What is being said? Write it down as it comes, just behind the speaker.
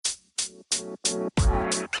I'm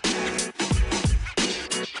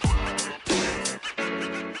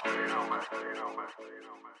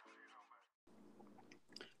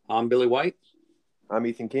Billy White. I'm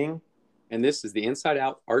Ethan King. And this is the Inside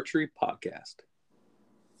Out Archery Podcast.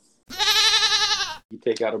 You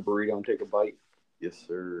take out a burrito and take a bite. Yes,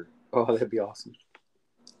 sir. Oh, that'd be awesome.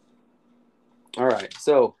 All right,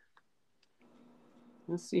 so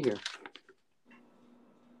let's see here.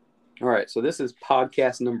 All right, so this is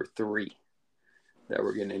podcast number 3 that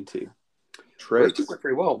we're getting into. Tricks. It's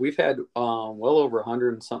pretty well. We've had well over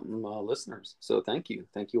 100 and something listeners, so thank you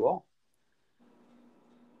all.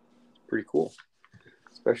 It's pretty cool,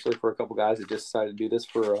 especially for a couple guys that just decided to do this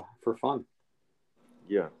for fun.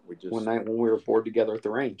 Yeah, we just one night when we were bored together at the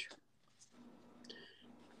range,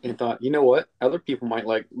 and thought, you know what, other people might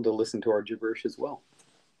like to listen to our gibberish as well.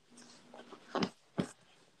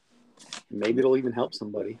 Maybe it'll even help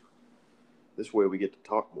somebody. This way we get to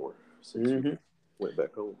talk more since we went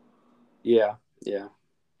back home. Yeah.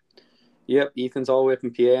 Yep, Ethan's all the way up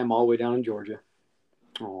in PA. I'm all the way down in Georgia.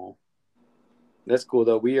 Oh, that's cool,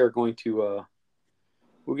 though. We are going to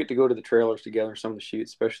we'll get to go to the trailers together, some of the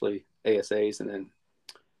shoots, especially ASAs, and then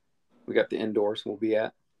we got the indoors we'll be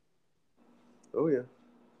at. Oh, yeah.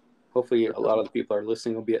 Hopefully a lot of the people that are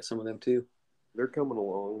listening will be at some of them, too. They're coming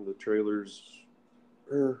along. The trailers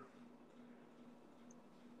are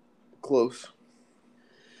close.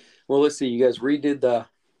 Well, let's see. You guys redid the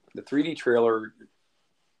 3D trailer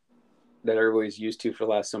that everybody's used to for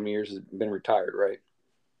the last so many years has been retired, right?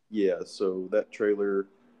 Yeah, so that trailer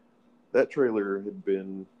had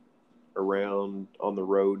been around on the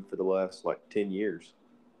road for the last, 10 years.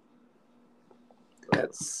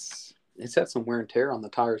 It's had some wear and tear on the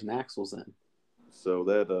tires and axles then. So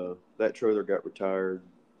that trailer got retired.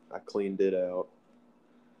 I cleaned it out,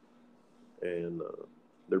 and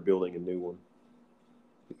they're building a new one.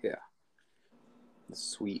 Yeah. That's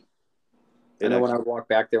sweet. I know when I walked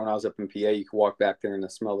back there when I was up in PA, you could walk back there and the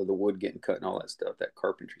smell of the wood getting cut and all that stuff, that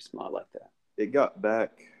carpentry smell, I like that. It got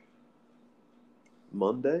back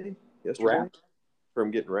yesterday? Wrapped?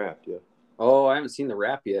 From getting wrapped, yeah. Oh, I haven't seen the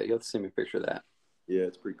wrap yet. You'll have to send me a picture of that. Yeah,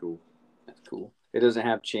 it's pretty cool. That's cool. It doesn't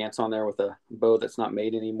have Chance on there with a bow that's not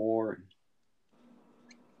made anymore.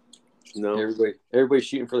 No. Everybody's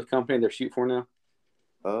shooting for the company they're shooting for now?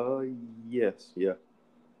 Yes, yeah.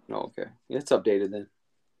 Oh, okay. It's updated then.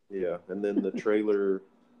 Yeah, and then the trailer,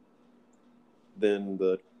 then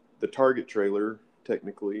the target trailer,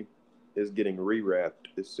 technically, is getting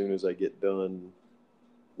rewrapped as soon as I get done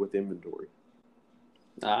with inventory.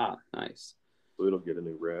 Ah, nice. So it'll get a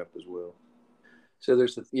new wrap as well. So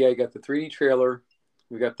you got the 3D trailer,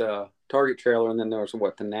 we got the target trailer, and then there's the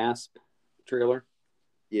NASP trailer?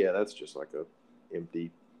 Yeah, that's just like a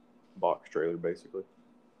empty box trailer, basically.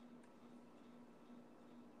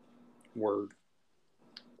 Word.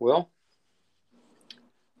 Well,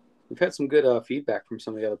 we've had some good feedback from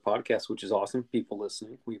some of the other podcasts, which is awesome. People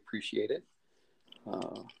listening, we appreciate it.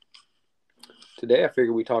 Today, I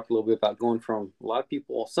figured we talked a little bit about going from a lot of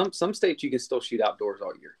people. Some states you can still shoot outdoors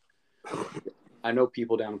all year. I know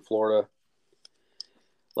people down in Florida,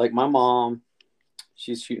 like my mom,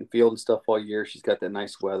 she's shooting field and stuff all year. She's got that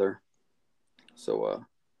nice weather, so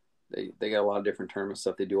they got a lot of different tournament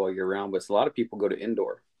stuff they do all year round. But a lot of people go to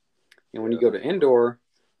indoor, and when you go to indoor,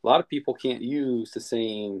 a lot of people can't use the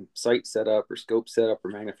same sight setup or scope setup or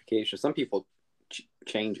magnification. Some people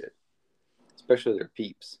change it, especially their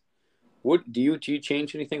peeps. Do you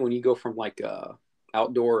change anything when you go from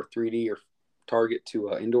outdoor 3D or target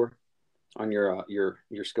to indoor on your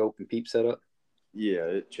scope and peep setup? Yeah,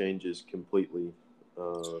 it changes completely.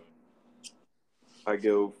 I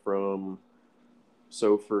go from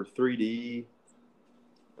for 3D,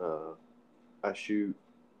 I shoot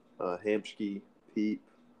Hamsky peep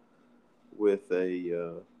with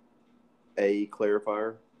a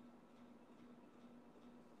clarifier,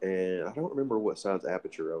 and I don't remember what size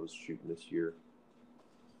aperture I was shooting this year.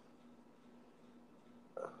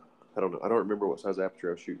 I don't know. I don't remember what size aperture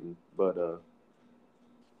I was shooting, but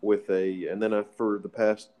and then for the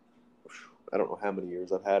past, I don't know how many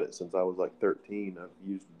years I've had it since I was 13. I've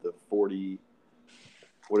used the 40.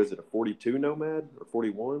 What is it? A 42 Nomad or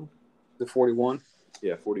 41? The 41.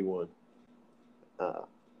 Yeah, 41.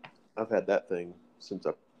 I've had that thing since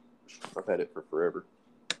I've had it for forever.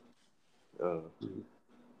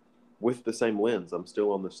 With the same lens. I'm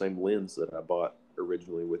still on the same lens that I bought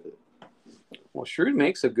originally with it. Well, Shrewd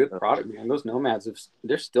makes a good product, man. Those Nomads,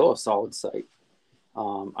 they're still a solid sight.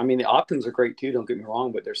 I mean, the Optims are great too, don't get me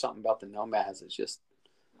wrong, but there's something about the Nomads. It's just,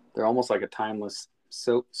 they're almost like a timeless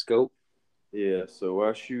scope. Yeah, so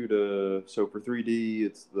I shoot, for 3D,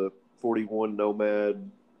 it's the 41 Nomad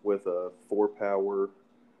with a 4-power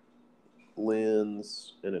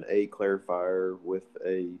lens and an A clarifier with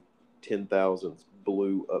a 10,000th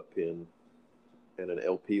blue up pin and an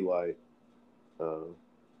LP light.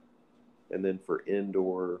 And then for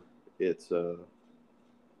indoor, it's a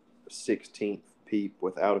 16th peep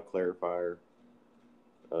without a clarifier,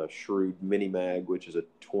 a Shrewd Mini Mag, which is a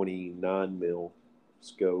 29 mil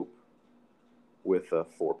scope with a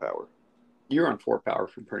 4-power. You're on 4-power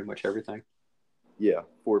for pretty much everything. Yeah,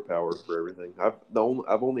 4-power for everything. I've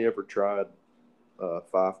only ever tried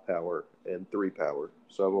 5-power and 3-power,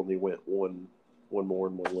 so I've only went one more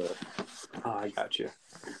and one less. Oh, I got you.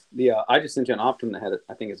 Yeah, I just sent you an Optum that had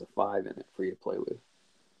I think it's a 5 in it for you to play with.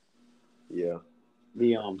 Yeah.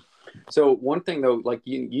 So one thing though, like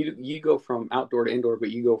you go from outdoor to indoor,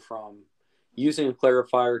 but you go from using a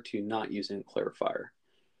clarifier to not using a clarifier,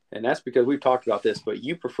 and that's because we've talked about this. But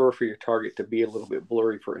you prefer for your target to be a little bit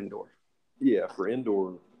blurry for indoor. Yeah, for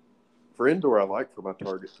indoor, I like for my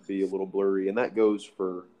target to be a little blurry, and that goes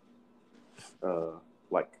for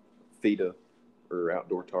like FITA or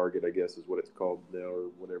outdoor target, I guess is what it's called now, or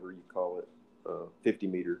whatever you call it, 50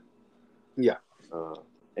 meter. Yeah.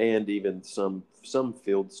 And even some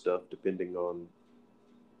field stuff, depending on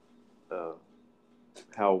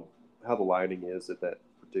how the lighting is at that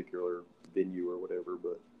particular venue or whatever.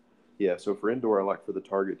 But yeah, so for indoor, I like for the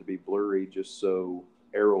target to be blurry, just so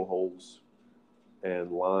arrow holes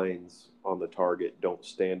and lines on the target don't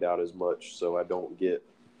stand out as much, so I don't get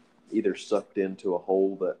either sucked into a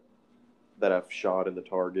hole that I've shot in the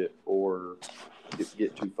target or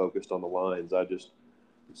get too focused on the lines.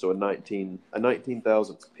 So a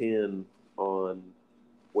 19,000th pin on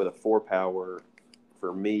with a 4-power,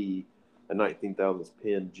 for me, a 19,000th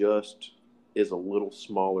pin just is a little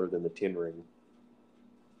smaller than the 10 ring.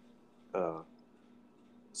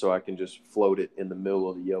 So I can just float it in the middle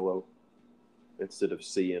of the yellow instead of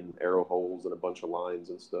seeing arrow holes and a bunch of lines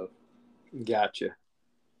and stuff. Gotcha.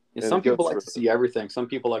 And And some people like to see everything. Some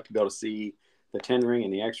people like to be able to see the 10 ring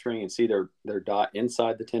and the X ring and see their dot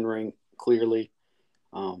inside the 10 ring clearly.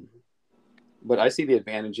 But I see the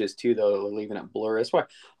advantages too, though, of leaving it blur. That's why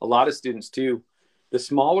a lot of students too, the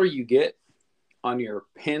smaller you get on your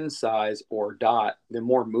pin size or dot, the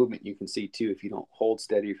more movement you can see too if you don't hold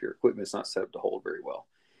steady, if your equipment's not set up to hold very well.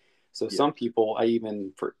 So some people, I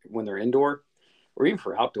even for when they're indoor or even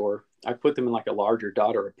for outdoor, I put them in like a larger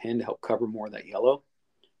dot or a pin to help cover more of that yellow,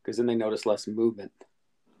 because then they notice less movement.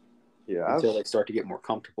 Yeah, until they start to get more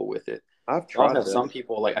comfortable with it. I've tried that. Some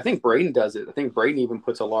people, like I think Braden does it. I think Braden even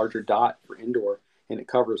puts a larger dot for indoor, and it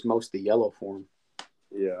covers most of the yellow for him.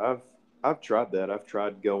 Yeah, I've tried that. I've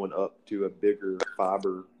tried going up to a bigger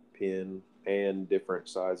fiber pin and different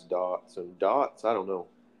size dots. And dots, I don't know.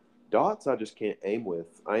 Dots, I just can't aim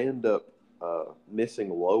with. I end up missing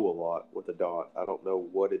low a lot with a dot. I don't know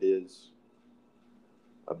what it is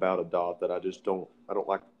about a dot that I don't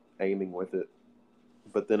like aiming with it.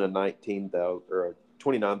 But then a 19,000 or a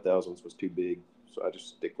 29,000 was too big, so I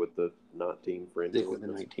just stick with the 19 for indoor. Stick with the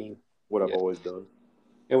 19. What I've always done.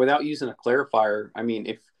 And without using a clarifier, I mean,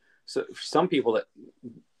 if some people that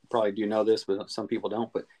probably do know this, but some people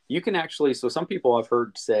don't. But you can actually, so some people I've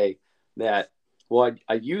heard say that, well,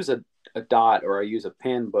 I use a dot or I use a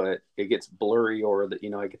pen, but it gets blurry, or that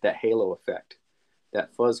I get that halo effect,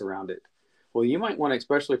 that fuzz around it. Well, you might want to,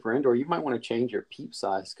 especially for indoor, you might want to change your peep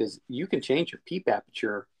size, because you can change your peep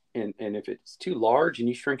aperture. And if it's too large and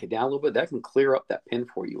you shrink it down a little bit, that can clear up that pin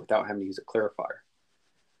for you without having to use a clarifier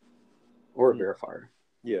or a verifier.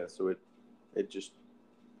 Yeah, so it just,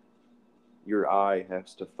 your eye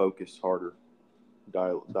has to focus harder,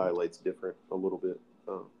 dilates different a little bit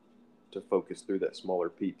to focus through that smaller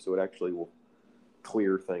peep. So it actually will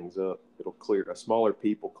clear things up. A smaller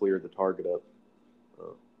peep will clear the target up,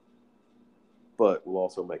 but will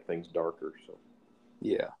also make things darker. So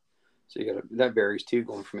yeah. So that varies too,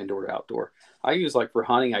 going from indoor to outdoor. I use, like for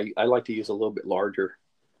hunting, I like to use a little bit larger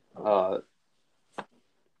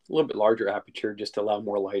aperture just to allow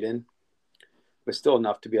more light in, but still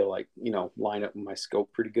enough to be able to line up with my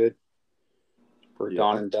scope pretty good for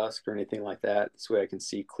dawn and dusk or anything like that. This way I can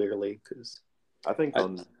see clearly. Because I think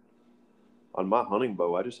on my hunting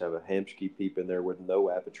bow, I just have a Hamschke peep in there with no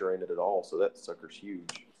aperture in it at all, so that sucker's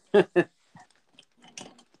huge.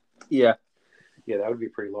 Yeah, that would be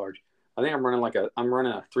pretty large. I think I'm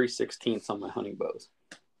running a 3/16 on my hunting bows.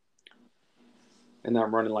 And then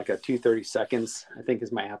I'm running like a 2/32, I think,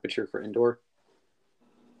 is my aperture for indoor.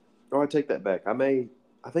 Oh, I take that back. I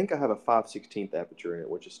think I have a 5/16 aperture in it,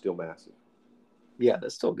 which is still massive. Yeah,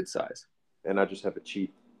 that's still a good size. And I just have a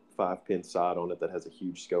cheap 5-pin side on it that has a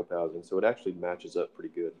huge scope housing, so it actually matches up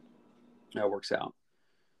pretty good. That works out.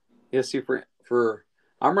 Yeah, see, for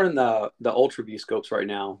I'm running the Ultra View scopes right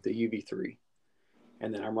now, the UV3,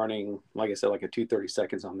 and then I'm running, like I said, like a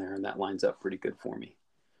 232 on there, and that lines up pretty good for me.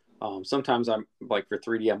 Sometimes I'm like for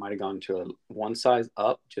 3D, I might have gone to a one size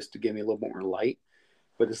up just to give me a little more light.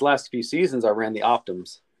 But this last few seasons, I ran the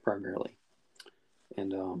Optims primarily,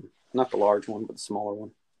 and not the large one, but the smaller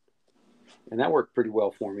one, and that worked pretty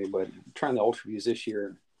well for me. But trying the Ultra Views this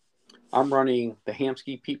year, I'm running the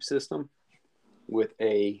Hamsky Peep system with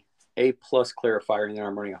a plus clarifier, and then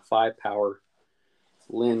I'm running a 5-power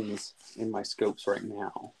lens in my scopes right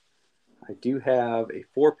now. I do have a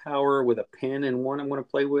 4-power with a pen and one I'm going to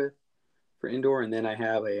play with for indoor, and then I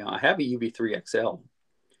have a UV3 XL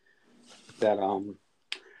that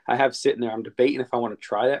I have sitting there. I'm debating if I want to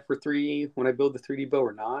try that for 3D when I build the 3D bow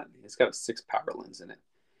or not. It's got a 6-power lens in it.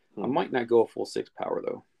 I might not go a full 6-power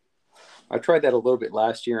though. I tried that a little bit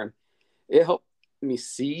last year, and it helped me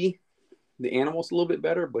see the animals a little bit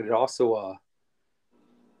better, but it also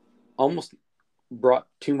almost brought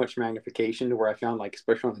too much magnification to where I found, like,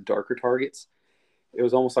 especially on the darker targets, it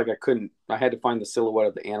was almost like I had to find the silhouette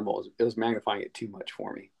of the animal. It was magnifying it too much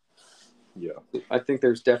for me. Yeah. I think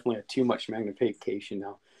there's definitely a too much magnification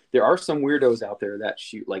now. There are some weirdos out there that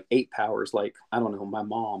shoot like 8 powers. Like, I don't know, my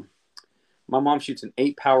mom shoots an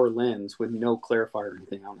 8-power lens with no clarifier or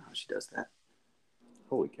anything. I don't know how she does that.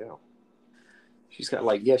 Holy cow. She's got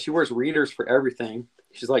she wears readers for everything.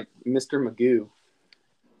 She's like Mr. Magoo.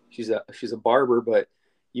 She's a barber, but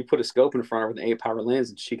you put a scope in front of her with an 8-power lens,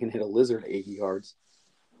 and she can hit a lizard at 80 yards.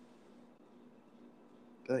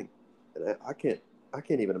 Dang, I can't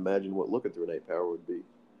even imagine what looking through an 8-power would be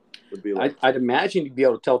like. I'd imagine you'd be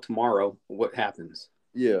able to tell tomorrow what happens.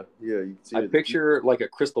 Yeah, you can see I picture like a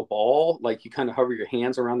crystal ball, like you kind of hover your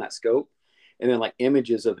hands around that scope, and then like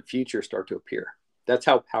images of the future start to appear. That's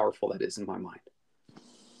how powerful that is in my mind.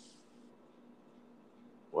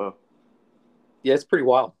 Wow. Yeah, it's pretty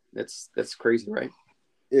wild. That's crazy, right?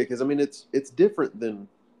 Yeah, because I mean it's different than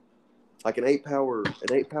like an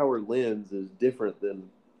 8-power lens is different than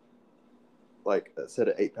like a set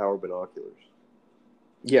of 8-power binoculars.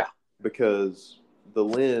 Yeah. Because the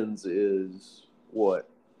lens is what,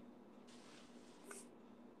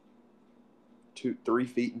 2-3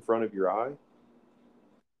 feet in front of your eye.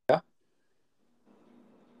 Yeah.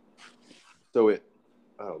 So I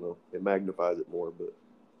don't know, it magnifies it more, but.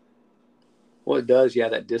 Well, it does. Yeah,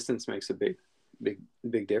 that distance makes a big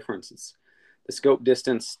difference. It's the scope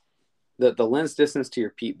distance, the lens distance to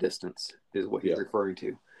your peep distance is what he's referring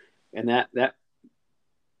to, and that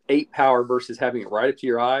 8-power versus having it right up to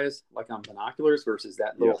your eyes, like on binoculars, versus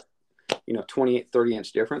that little, 28,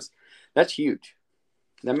 30-inch difference. That's huge.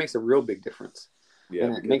 That makes a real big difference. Yeah,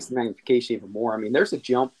 and it makes the magnification even more. I mean, there's a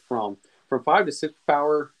jump from 5 to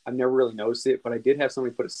 6-power. I've never really noticed it, but I did have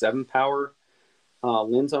somebody put a 7-power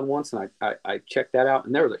lens on once, and I checked that out,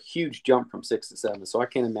 and there was a huge jump from 6 to 7. So I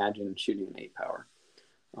can't imagine shooting an 8-power.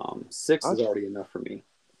 6 is already enough for me.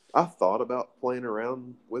 I thought about playing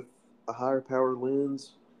around with a higher power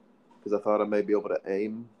lens because I thought I may be able to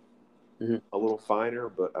aim a little finer,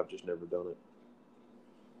 but I've just never done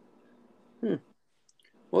it.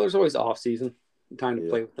 Well, there's always off season, time to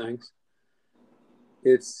play with things.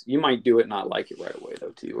 You might do it and not like it right away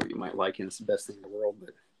though too, or you might like it. It's the best thing in the world,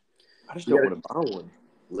 but I just don't want to buy one.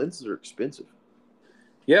 Lenses are expensive.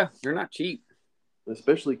 Yeah, they're not cheap.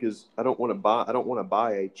 Especially because I don't want to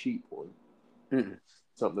buy a cheap one.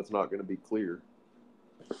 Something that's not going to be clear.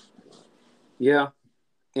 Yeah,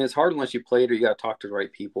 and it's hard unless you play it or you got to talk to the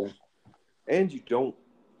right people. And you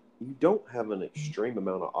don't have an extreme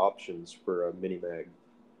amount of options for a mini mag.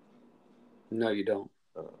 No, you don't.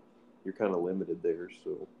 You're kind of limited there,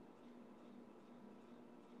 so.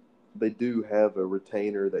 They do have a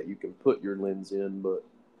retainer that you can put your lens in, but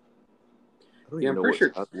I don't even know what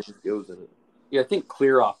size lens goes in it. Yeah, I think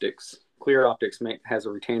Clear Optics has a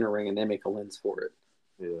retainer ring, and they make a lens for it.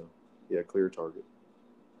 Yeah, Clear Target.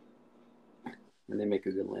 And they make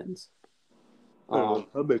a good lens. I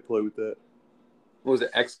may play with that. What was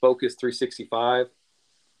it? X Focus 365.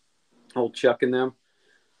 Old Chuck in them.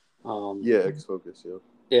 Yeah, X Focus. Yeah.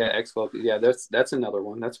 Yeah, X Focus. Yeah, that's another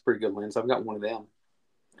one. That's a pretty good lens. I've got one of them.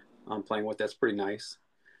 I'm playing with. That's pretty nice.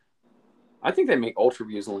 I think they make Ultra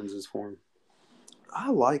Views lenses for them. I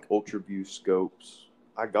like Ultra View scopes.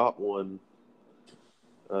 I got one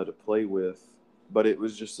to play with, but it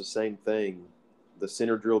was just the same thing. The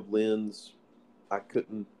center drilled lens, I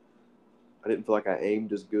didn't feel like I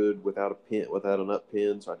aimed as good without an up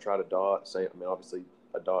pin, so I tried a dot. Obviously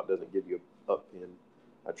a dot doesn't give you an up pin.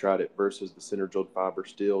 I tried it versus the center drilled fiber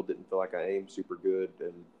still. Didn't feel like I aimed super good,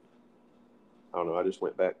 and I don't know. I just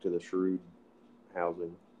went back to the Shrewd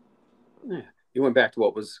housing. Yeah. You went back to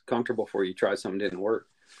what was comfortable for you. Tried something, didn't work.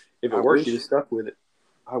 If it I works, you wish just stuck with it.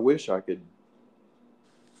 I wish I could.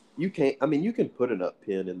 You can't. I mean, you can put an up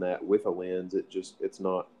pin in that with a lens. It's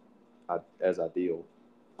not as ideal.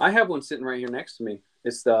 I have one sitting right here next to me.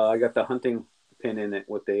 It's the I got the hunting pin in it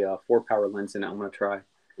with a 4-power lens in it. I'm gonna try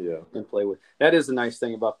Yeah. and play with. That is the nice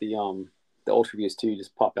thing about the Ultra Views too. You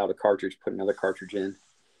just pop out a cartridge, put another cartridge in.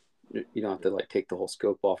 You don't have to like take the whole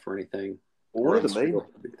scope off or anything. Well, Or unscrew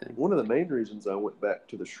the big thing. one of the main reasons I went back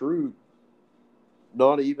to the Shrew,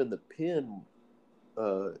 not even the pin,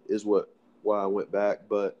 is why I went back,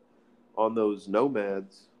 but on those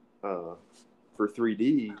Nomads for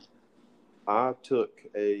 3D, I took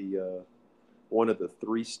a one of the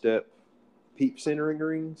 3-step peep centering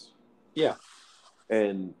rings. Yeah.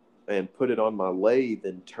 And put it on my lathe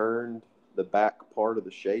and turned the back part of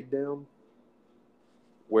the shade down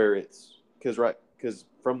where it's because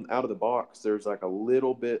from out of the box there's like a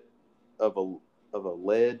little bit of a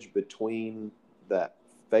ledge between that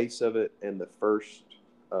face of it and the first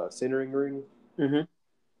centering ring. Mm-hmm.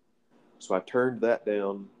 So I turned that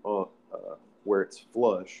down on where it's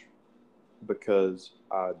flush because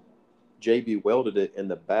I JB welded it in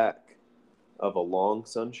the back of a long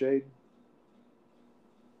sunshade.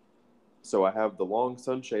 So I have the long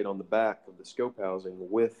sunshade on the back of the scope housing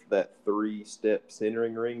with that 3-step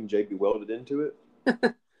centering ring JB welded into it.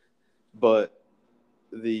 But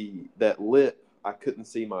that lip, I couldn't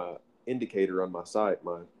see my indicator on my sight,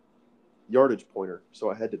 my yardage pointer.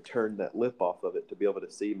 So I had to turn that lip off of it to be able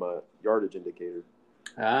to see my yardage indicator.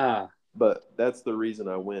 Ah. But that's the reason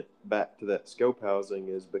I went back to that scope housing,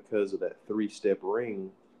 is because of that 3-step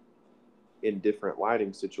ring in different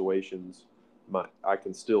lighting situations. I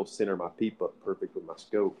can still center my peep up perfect with my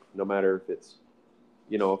scope, no matter if it's,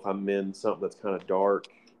 if I'm in something that's kind of dark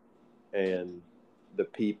and the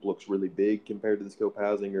peep looks really big compared to the scope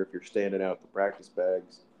housing, or if you're standing out the practice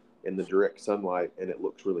bags in the direct sunlight and it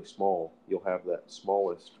looks really small, you'll have that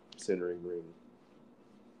smallest centering ring.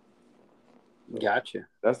 So gotcha.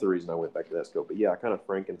 that's the reason I went back to that scope. But yeah, I kind of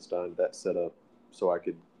Frankensteined that setup so I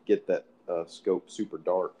could get that scope super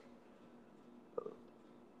dark.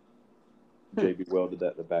 JB welded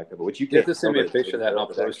that in the back of it, which you You have can't to send me a picture of that and I'll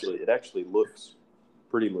post it. It actually looks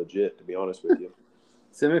pretty legit, to be honest with you.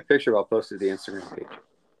 Send me a picture. I'll post it to the Instagram page.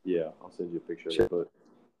 Yeah, I'll send you a picture of it.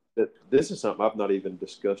 But this is something I've not even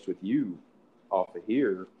discussed with you off of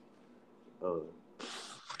here. So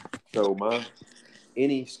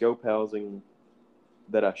any scope housing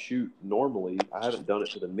that I shoot normally, I haven't done it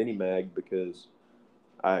to the mini mag because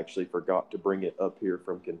I actually forgot to bring it up here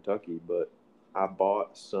from Kentucky. But I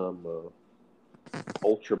bought some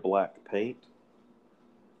ultra black paint.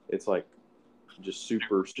 It's like just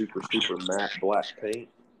super, super, super matte black paint.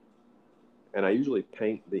 And I usually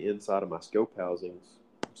paint the inside of my scope housings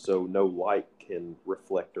so no light can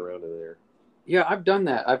reflect around in there. Yeah, I've done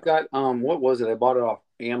that. I've got what was it? I bought it off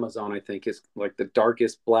Amazon, I think. It's like the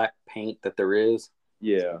darkest black paint that there is.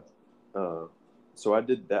 Yeah. So I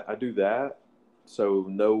did that. I do that.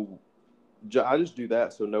 So I just do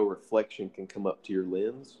that so no reflection can come up to your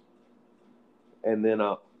lens. And then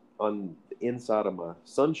on the inside of my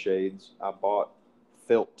sunshades, I bought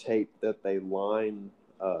felt tape that they line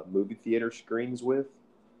movie theater screens with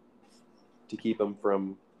to keep them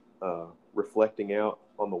from reflecting out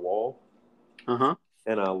on the wall. Uh-huh.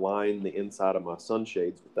 And I line the inside of my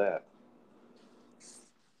sunshades with that.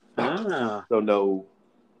 Ah.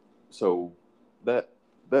 So that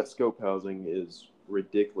scope housing is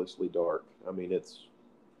ridiculously dark. I mean, it's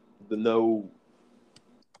the no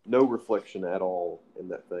reflection at all in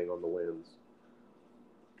that thing on the lens.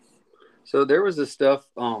 So there was this stuff,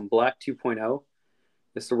 Black 2.0.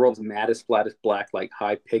 It's the world's maddest, flattest black, like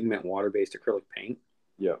high pigment, water-based acrylic paint.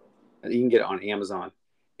 Yeah. You can get it on Amazon.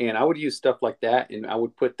 And I would use stuff like that, and I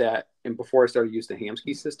would put that. And before I started using the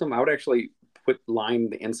Hamsky system, I would actually line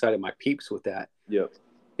the inside of my peeps with that. Yep.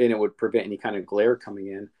 And it would prevent any kind of glare coming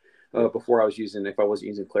in. Before if I wasn't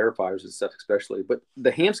using clarifiers and stuff, especially. But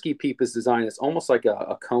the Hamsky peep is designed, it's almost like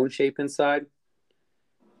a cone shape inside,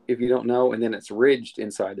 if you don't know, and then it's ridged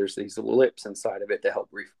inside. There's these lips inside of it to help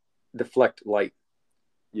deflect light.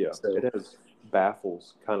 Yeah, so it has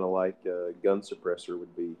baffles, kind of like a gun suppressor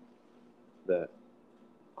would be, that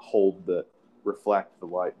reflect the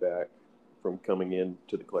light back from coming in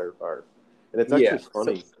to the clarifier. And it's actually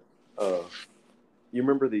funny. You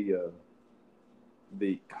remember the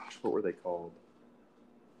gosh, what were they called?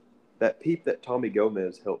 That peep that Tommy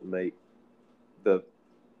Gomez helped make. Man,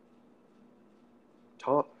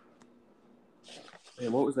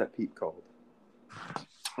 what was that peep called?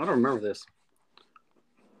 I don't remember this.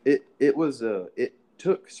 It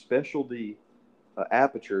took specialty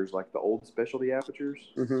apertures, like the old specialty apertures,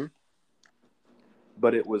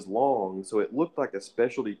 but it was long, so it looked like a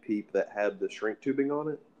specialty peep that had the shrink tubing on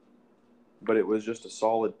it, but it was just a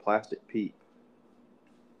solid plastic peep.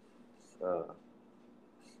 I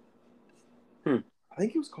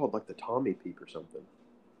think it was called like the Tommy peep or something.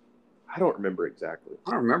 I don't remember exactly.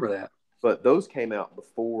 I don't remember that. But those came out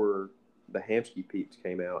before the Hamsky peeps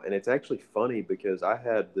came out, and it's actually funny because I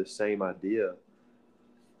had the same idea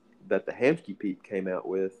that the Hamsky peep came out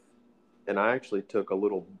with, and I actually took a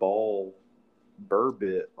little ball burr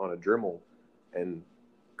bit on a Dremel and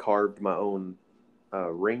carved my own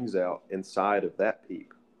rings out inside of that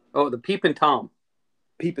peep. Oh, the Peepin' Tom.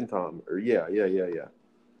 Peepin' Tom, or yeah.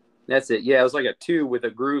 That's it. Yeah, it was like a 2 with a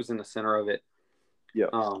grooves in the center of it. Yeah.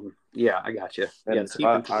 Yeah, I got you. And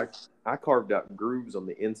yeah, so I carved out grooves on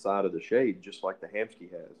the inside of the shade, just like the Hamsky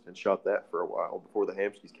has, and shot that for a while before the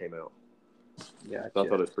Hamskys came out. Yeah, so I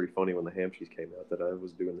thought it was pretty funny when the Hamskys came out that I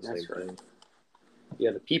was doing the same thing.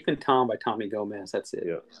 Yeah, the Peepin' Tom by Tommy Gomez. That's it.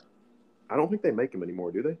 Yeah. I don't think they make them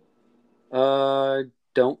anymore, do they?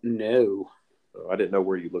 Don't know. Oh, I didn't know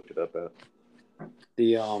where you looked it up at.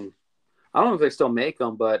 I don't know if they still make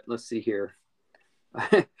them, but let's see here.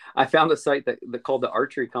 I found a site that called the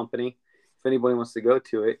Archery Company. If anybody wants to go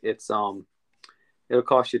to it, it's it'll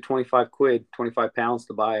cost you 25 quid, 25 pounds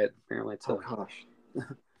to buy it. Apparently, it's gosh.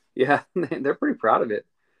 Yeah, they're pretty proud of it.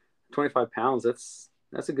 25 pounds.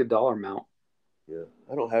 That's a good dollar amount. Yeah,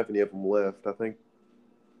 I don't have any of them left. I think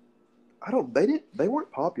they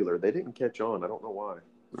weren't popular. They didn't catch on. I don't know why.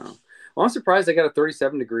 No. Well, I'm surprised they got a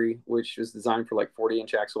 37 degree, which is designed for like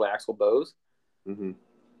 40-inch axle bows. Mm-hmm.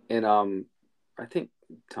 And I think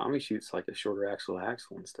Tommy shoots like a shorter axle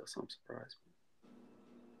and stuff, so I'm surprised.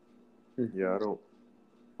 Yeah, I don't.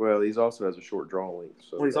 Well, he's also has a short draw length.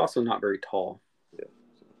 So well, he's also not very tall. Yeah.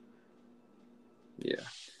 So. Yeah.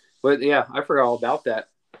 But yeah, I forgot all about that.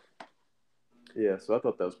 Yeah, so I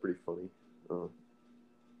thought that was pretty funny.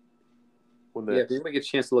 Yeah, if anybody gets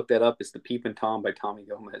a chance to look that up, it's the Peepin' Tom by Tommy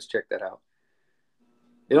Gomez. Check that out.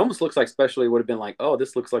 It almost looks like specially would have been like, oh,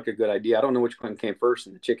 this looks like a good idea. I don't know which one came first,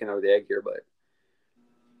 in the chicken or the egg here, but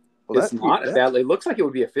it's not bad. It looks like it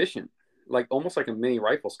would be efficient, like almost like a mini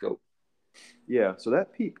rifle scope. Yeah, so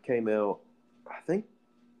that peep came out, I think,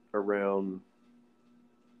 around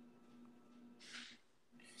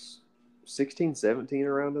 16, 17,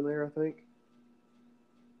 around in there, I think.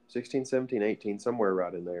 16, 17, 18, somewhere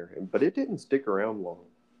right in there. But it didn't stick around long.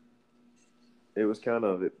 It was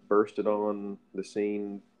it bursted on the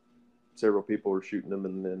scene. Several people were shooting them,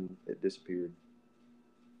 and then it disappeared.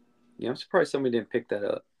 Yeah, I'm surprised somebody didn't pick that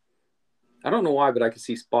up. I don't know why, but I could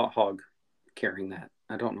see Spot Hog carrying that.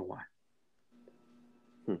 I don't know why.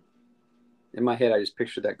 In my head, I just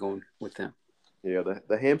pictured that going with them. Yeah,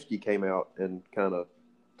 the Hamsky came out and kind of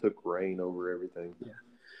took reign over everything. Yeah.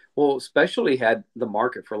 Well, Specialty had the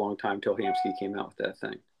market for a long time until Hamsky came out with that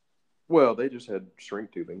thing. Well, they just had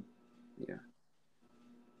shrink tubing. Yeah.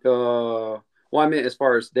 Well, I mean, as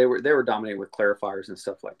far as they were dominating with clarifiers and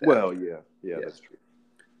stuff like that. Well, yeah, that's true.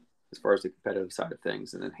 As far as the competitive side of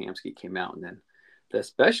things, and then Hamsky came out, and then the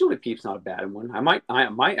Specialty peep's not a bad one. I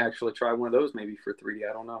might actually try one of those maybe for 3D.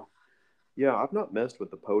 I don't know. Yeah, I've not messed with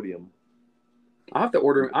the podium. I'll have to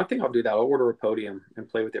order. I think I'll do that. I'll order a podium and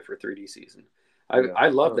play with it for 3D season. I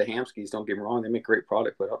love the Hamskys. Don't get me wrong; they make great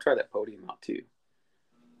product, but I'll try that podium out too.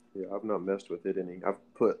 Yeah, I've not messed with it any. I've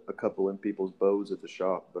put a couple in people's bows at the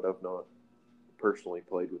shop, but I've not personally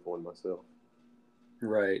played with one myself.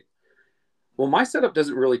 Right. Well, my setup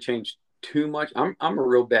doesn't really change too much. I'm a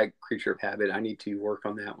real bad creature of habit. I need to work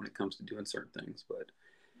on that when it comes to doing certain things. But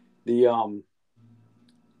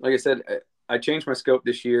like I said, I changed my scope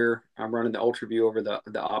this year. I'm running the Ultra View over the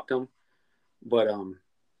Optum, but I'm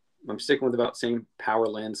sticking with about same power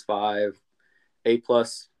lens 5, A+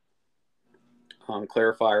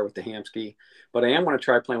 clarifier with the Hamsky. But I am going to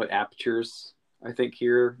try playing with apertures. I think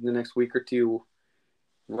here in the next week or two,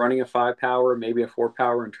 running a 5 power, maybe a 4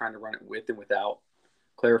 power, and trying to run it with and without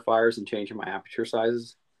clarifiers and changing my aperture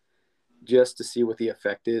sizes, just to see what the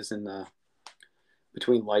effect is in the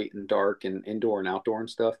between light and dark and indoor and outdoor and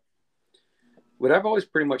stuff. But I've always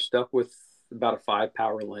pretty much stuck with about a 5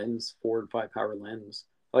 power lens, 4 and 5 power lens.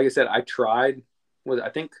 Like I said, I tried with, I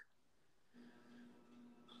think,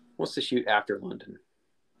 what's the shoot after London?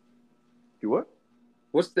 You what?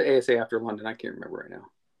 What's the ASA after London? I can't remember right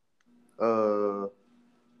now.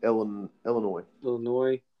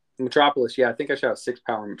 Illinois. Metropolis. Yeah, I think I shot a 6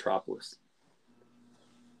 power Metropolis.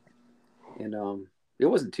 And it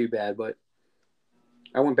wasn't too bad, but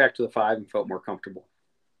I went back to the 5 and felt more comfortable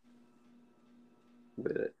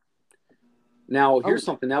with it. Now, here's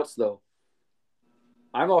something else, though.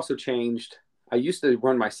 I've also changed. I used to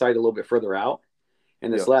run my sight a little bit further out,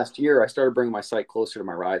 And this last year, I started bringing my sight closer to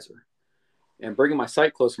my riser. And bringing my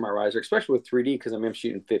sight closer to my riser, especially with 3D, because I'm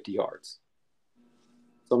shooting 50 yards.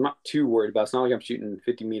 So I'm not too worried about it. It's not like I'm shooting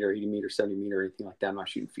 50 meter, 80 meter, 70 meter, or anything like that. I'm not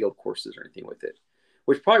shooting field courses or anything with it,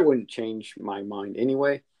 which probably wouldn't change my mind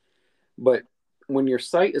anyway. But when your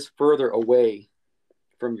sight is further away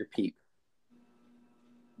from your peep,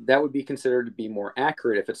 that would be considered to be more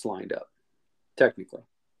accurate if it's lined up, technically.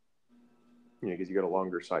 Yeah, because you got a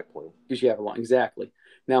longer sight plane. Because you have a long, exactly.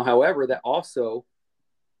 Now, however, that also,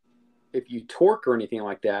 if you torque or anything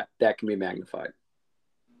like that, that can be magnified.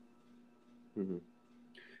 Mm-hmm.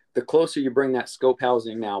 The closer you bring that scope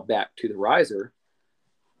housing now back to the riser,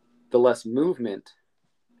 the less movement,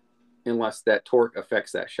 unless that torque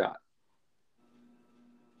affects that shot.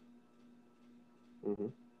 Mm-hmm.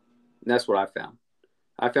 And that's what I found.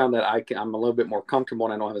 I found that I'm a little bit more comfortable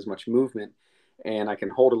and I don't have as much movement, and I can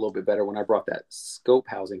hold a little bit better when I brought that scope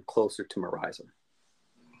housing closer to my riser.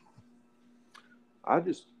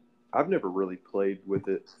 I've never really played with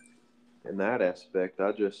it in that aspect.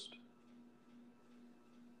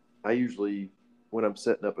 I usually, when I'm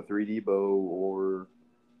setting up a 3D bow or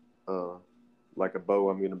like a bow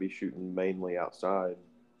I'm going to be shooting mainly outside,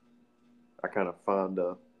 I kind of find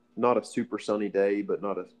not a super sunny day, but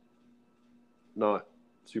not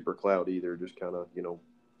super cloudy either, just kind of,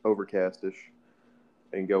 overcastish,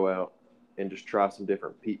 and go out and just try some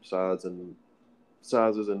different peep sizes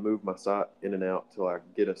and move my sight in and out till I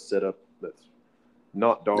get a setup that's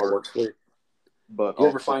not dark. That works for you. But you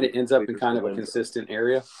ever find it ends up in kind of a consistent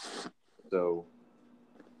area? So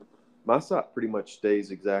my sight pretty much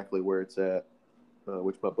stays exactly where it's at,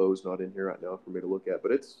 which my bow's not in here right now for me to look at,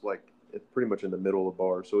 but it's pretty much in the middle of the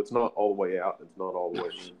bar, so it's not all the way out, it's not all the way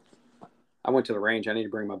in. I went to the range. I need to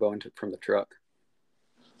bring my bow from the truck.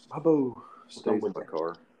 My bow stays in my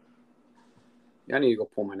car. Yeah, I need to go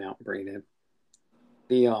pull mine out and bring it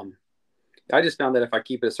in. I just found that if I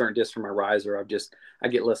keep it a certain distance from my riser, I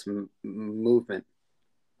get less movement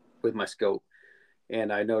with my scope.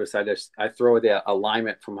 And I noticed I throw the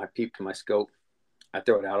alignment from my peep to my scope. I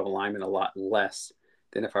throw it out of alignment a lot less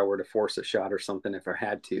than if I were to force a shot or something, if I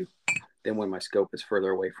had to, than when my scope is further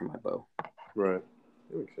away from my bow. Right.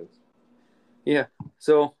 That makes sense. Yeah.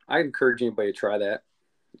 So I encourage anybody to try that.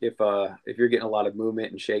 If you're getting a lot of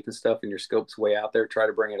movement and shake and stuff and your scope's way out there, try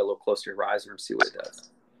to bring it a little closer to your riser and see what it does.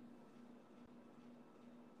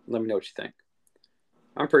 Let me know what you think.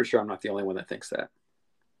 I'm pretty sure I'm not the only one that thinks that.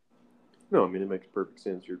 No, I mean, it makes perfect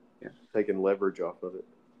sense. You're taking leverage off of it.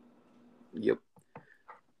 Yep.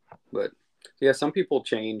 But yeah, some people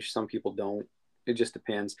change, some people don't. It just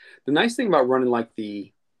depends. The nice thing about running like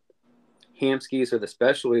the Hamskis or the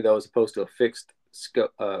specialty, though, as opposed to a fixed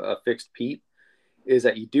peep, is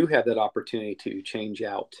that you do have that opportunity to change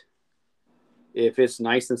out. If it's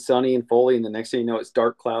nice and sunny and fully, and the next thing you know, it's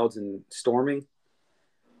dark clouds and storming,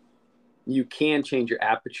 you can change your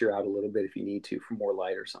aperture out a little bit if you need to for more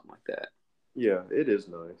light or something like that. Yeah, it is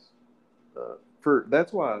nice.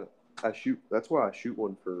 That's why I shoot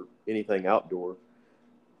one for anything outdoor,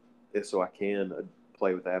 is so I can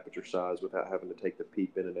play with aperture size without having to take the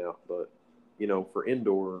peep in and out. But for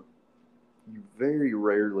indoor, you very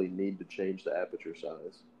rarely need to change the aperture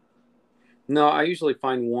size. No, I usually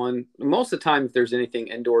find one. Most of the time, if there's anything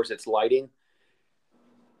indoors, it's lighting.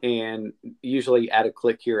 And usually add a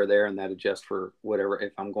click here or there, and that adjusts for whatever.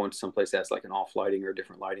 If I'm going to someplace that's like an off lighting or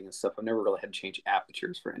different lighting and stuff, I've never really had to change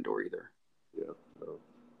apertures for indoor either. Yeah. No.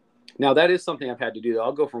 Now, that is something I've had to do.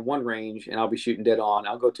 I'll go from one range and I'll be shooting dead on.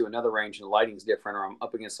 I'll go to another range and the lighting's different, or I'm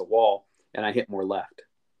up against a wall and I hit more left.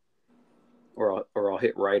 Or I'll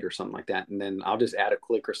hit right or something like that. And then I'll just add a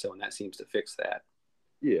click or so, and that seems to fix that.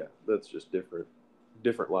 Yeah, that's just different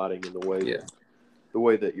lighting in the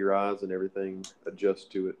way that your eyes and everything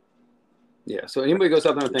adjust to it. Yeah, so anybody goes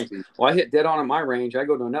out there and thinks, well, I hit dead on at my range, I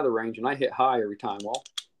go to another range and I hit high every time. Well,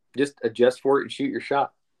 just adjust for it and shoot your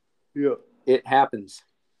shot. Yeah. It happens.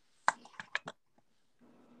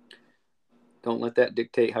 Don't let that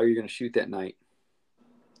dictate how you're going to shoot that night.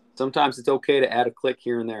 Sometimes it's okay to add a click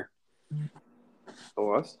here and there.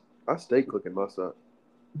 Oh, I stay clicking my sight.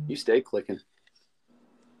 You stay clicking.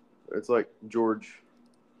 It's like George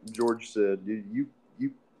said,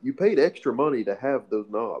 you paid extra money to have those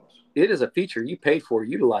knobs. It is a feature you paid for.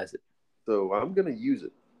 Utilize it. So I'm going to use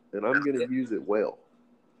it, and I'm going to use it well.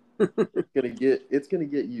 It's going to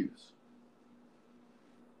get use.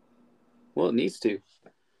 Well, it needs to.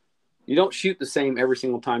 You don't shoot the same every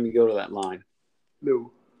single time you go to that line.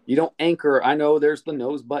 No. You don't anchor. I know there's the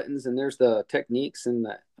nose buttons and there's the techniques and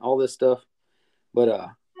all this stuff,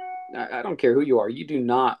 but I don't care who you are. You do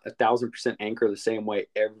not 1,000% anchor the same way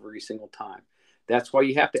every single time. That's why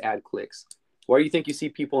you have to add clicks. Why do you think you see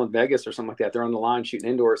people in Vegas or something like that? They're on the line shooting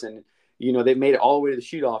indoors, and they made it all the way to the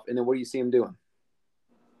shoot off, and then what do you see them doing?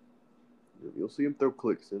 You'll see them throw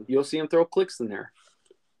clicks in. You'll see them throw clicks in there.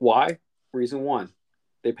 Why? Reason one,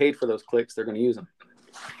 they paid for those clicks. They're going to use them.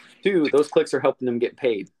 Two, those clicks are helping them get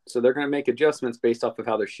paid. So they're going to make adjustments based off of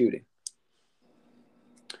how they're shooting.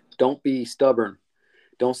 Don't be stubborn.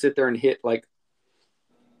 Don't sit there and hit like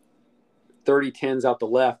 30 10s out the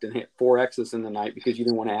left and hit 4 X's in the night because you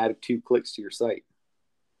didn't want to add 2 clicks to your sight.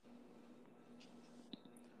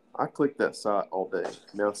 I click that sight all day.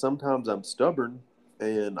 Now, sometimes I'm stubborn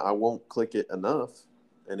and I won't click it enough,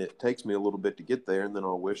 and it takes me a little bit to get there, and then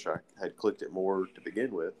I'll wish I had clicked it more to begin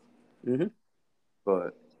with. Mm-hmm.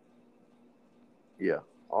 But, yeah,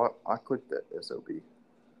 I click that SOB.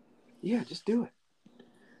 Yeah, just do it.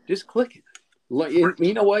 Just click it.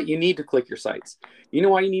 You know what? You need to click your sights. You know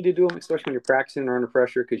why you need to do them, especially when you're practicing or under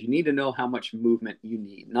pressure? Because you need to know how much movement you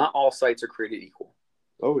need. Not all sights are created equal.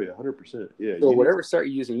 Oh, yeah, 100%. Yeah. So whatever sight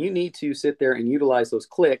you're using, you need to sit there and utilize those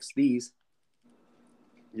clicks, these.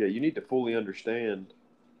 Yeah, you need to fully understand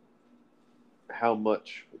how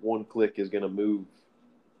much one click is going to move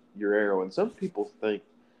your arrow. And some people think,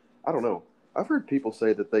 I don't know, I've heard people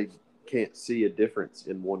say that they can't see a difference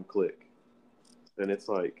in one click. And it's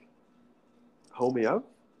like, homie,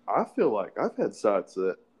 I feel like I've had sights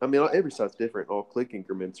that, I mean, every sight's different. All click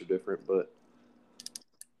increments are different, but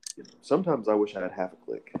sometimes I wish I had half a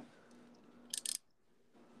click.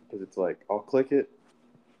 Because it's like, I'll click it,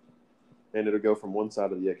 and it'll go from one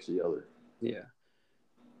side of the X to the other. Yeah.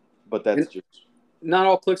 But that's just... Not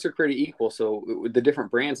all clicks are created equal, so the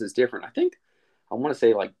different brands is different. I want to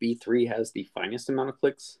say like B3 has the finest amount of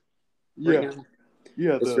clicks right now.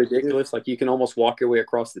 Yeah. It's ridiculous. Like you can almost walk your way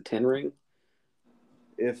across the 10 ring.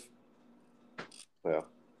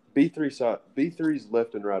 B3's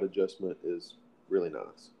left and right adjustment is really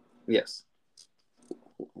nice. Yes.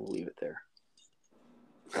 We'll leave it there.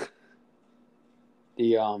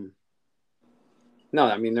 No,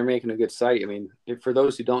 I mean, they're making a good sight. I mean, for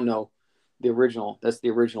those who don't know, that's the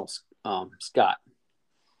original Scott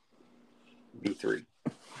B3.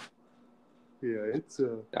 Yeah, it's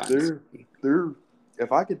they're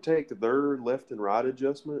if I could take their left and right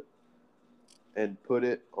adjustment and put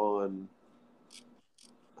it on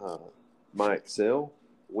my Excel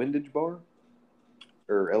windage bar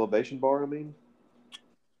or elevation bar, I mean,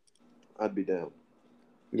 I'd be down.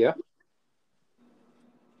 Yeah.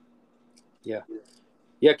 Yeah.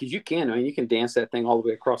 Yeah, because you can. I mean, you can dance that thing all the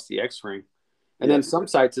way across the X ring. And then some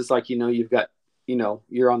sites, it's like, you've got,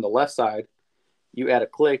 you're on the left side. You add a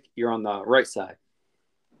click, you're on the right side.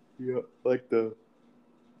 Yeah, like the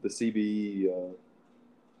CBE,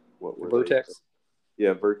 what were Vertex? They?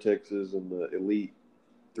 Yeah, Vertexes and the Elite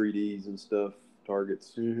 3Ds and stuff,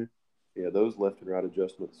 targets. Mm-hmm. Yeah, those left and right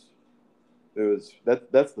adjustments.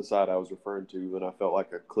 That's the side I was referring to when I felt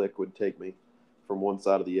like a click would take me from one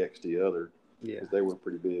side of the X to the other. Yeah, because they were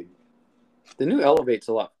pretty big. The new Elevate's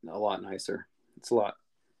a lot nicer. It's a lot.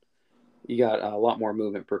 You got a lot more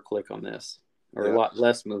movement per click on this, or a lot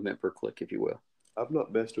less movement per click, if you will. I've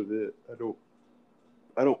not messed with it. I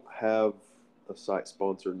don't have a site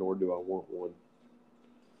sponsor, nor do I want one.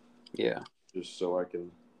 Yeah. Just so I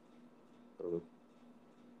can, I don't know.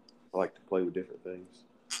 I like to play with different things.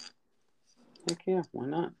 Heck yeah, why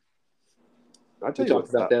not? We talked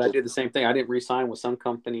about that. I did the same thing. I didn't re-sign with some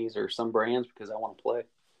companies or some brands because I want to play.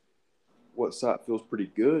 What site feels pretty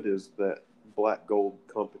good is that Black Gold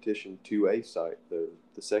Competition 2A site, the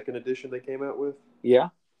second edition they came out with. Yeah.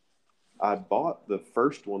 I bought the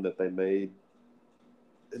first one that they made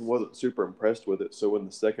and wasn't super impressed with it. So when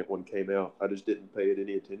the second one came out, I just didn't pay it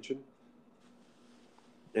any attention.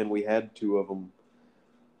 And we had two of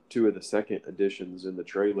the second editions in the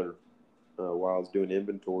trailer while I was doing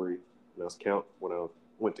inventory. And when I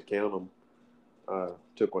went to count them, I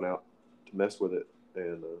took one out to mess with it,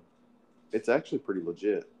 and it's actually pretty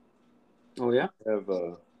legit. Oh yeah. Have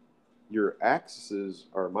your axes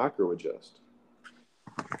are micro adjust.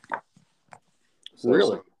 So,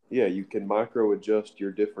 really? Yeah, you can micro adjust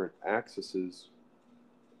your different axes,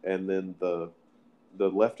 and then the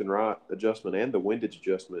left and right adjustment and the windage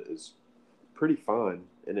adjustment is pretty fine,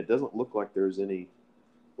 and it doesn't look like there's any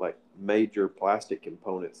like major plastic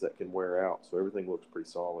components that can wear out, so everything looks pretty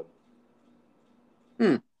solid.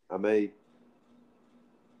 I may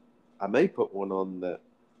put one on that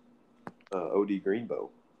OD Greenbow.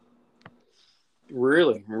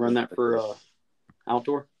 Really? Run that for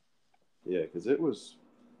outdoor? Yeah, because it was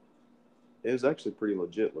actually pretty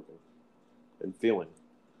legit looking and feeling.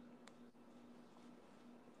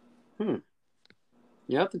 You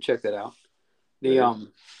have to check that out. It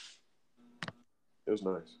was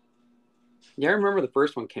nice. Yeah, I remember the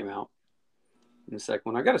first one came out. And the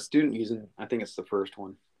second one, I got a student using. I think it's the first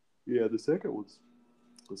one. Yeah, the second one's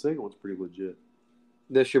pretty legit.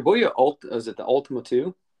 The Shibuya is it the Ultima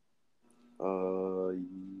 2? Uh,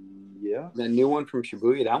 yeah. The new one from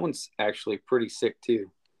Shibuya. That one's actually pretty sick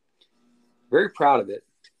too. Very proud of it.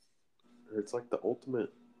 It's like the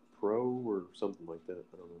Ultimate Pro or something like that.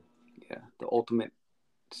 I don't know. Yeah, the Ultimate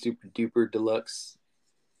Super Duper Deluxe.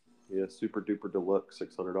 Yeah, super duper deluxe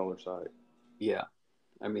 $600 site. Yeah,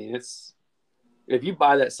 I mean it's if you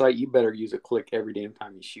buy that site, you better use a click every damn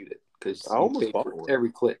time you shoot it because I you almost pay bought for one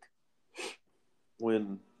every click.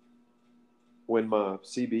 when my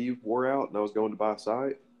CB wore out and I was going to buy a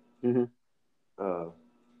site. Mm-hmm. Uh,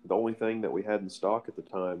 the only thing that we had in stock at the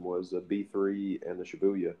time was a B3 and the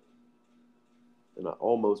Shibuya, and I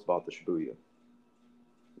almost bought the Shibuya,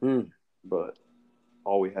 but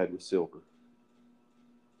all we had was silver.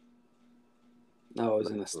 No, it was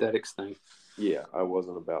an aesthetics thing. Yeah, I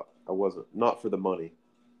wasn't not for the money.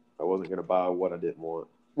 I wasn't going to buy what I didn't want.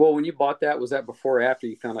 Well, when you bought that, was that before or after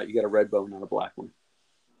you found out you got a red bow, not a black one?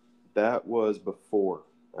 That was before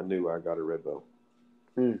I knew I got a red bow.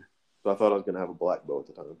 Mm. So I thought I was going to have a black bow at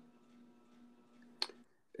the time.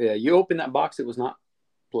 Yeah, you opened that box, it was not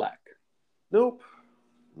black. Nope.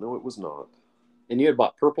 No, it was not. And you had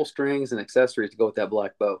bought purple strings and accessories to go with that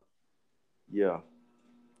black bow. Yeah.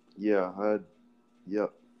 Yeah,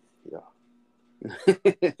 yep. Yeah.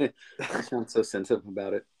 You sound so sensitive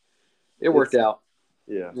about it. It worked out.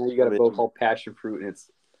 Yeah. Now you got a bow called Passion Fruit, and it's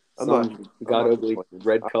god ugly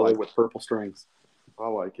red color with purple strings. I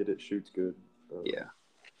like it. It shoots good. Yeah.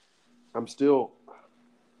 I'm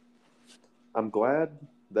glad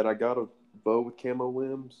that I got a bow with camo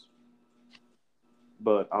limbs,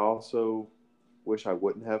 but I also wish I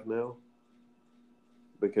wouldn't have now,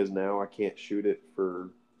 because now I can't shoot it for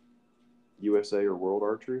USA or World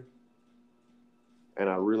Archery, and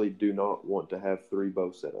I really do not want to have 3 bow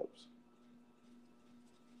setups.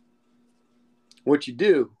 What you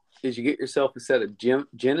do is you get yourself a set of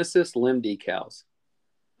Genesis limb decals,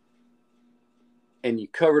 and you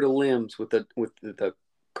cover the limbs with the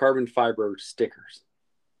carbon fiber stickers.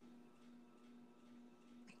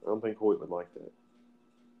 I don't think Hoyt would like that.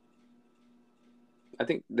 I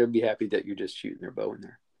think they'd be happy that you're just shooting their bow in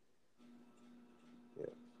there. Yeah,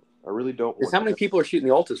 I really don't want. Because how many people are shooting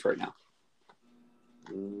the Altus right now?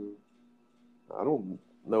 I don't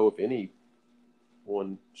know if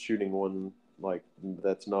anyone shooting one like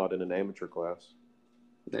that's not in an amateur class.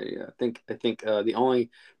 I think the only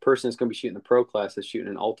person that's going to be shooting the pro class that's shooting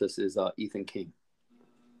an Altus is Ethan King.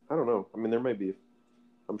 I don't know. I mean, there may be.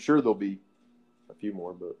 I'm sure there'll be a few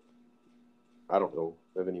more, but I don't know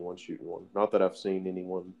of anyone shooting one. Not that I've seen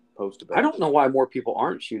anyone post about it. I don't know why more people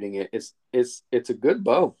aren't shooting it. It's a good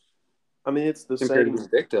bow. I mean, it's the compared same. to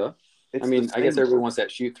Invicta. I mean, I guess everyone wants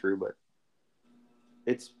that shoot through, but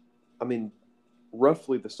it's, I mean,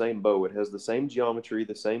 roughly the same bow. It has the same geometry,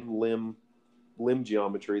 the same limb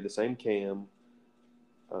geometry, the same cam.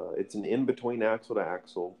 It's an in-between axle to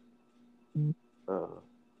axle.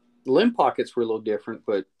 Limb pockets were a little different,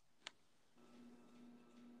 but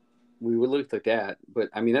we would look like that. But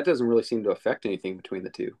I mean, that doesn't really seem to affect anything between the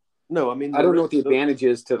two. No, I mean, I don't know what the advantage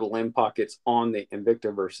is to the limb pockets on the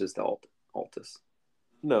Invicta versus the Altus.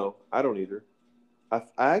 No, I don't either. I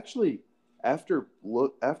actually, after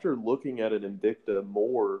looking at an Invicta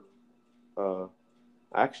more, I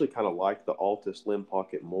actually kind of like the Altus limb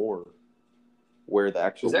pocket more, where the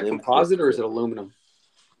actual is that limb composite or is it aluminum?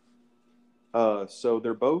 So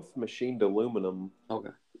they're both machined aluminum.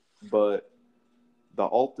 Okay. But the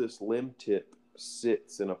Altus limb tip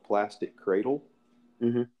sits in a plastic cradle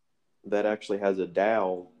that actually has a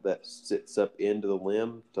dowel that sits up into the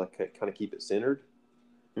limb to kind of keep it centered.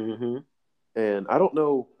 And I don't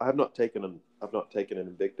know. I've not taken an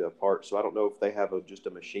Invicta apart, so I don't know if they have just a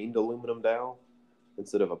machined aluminum dowel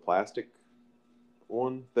instead of a plastic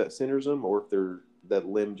one that centers them, or if that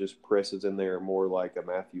limb just presses in there more like a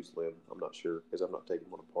Matthews limb. I'm not sure because I've not taken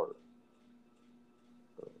one apart.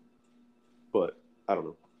 But I don't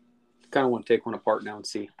know. Kind of want to take one apart now and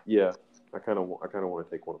see. Yeah, I kind of want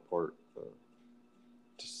to take one apart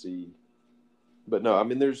to see. But no, I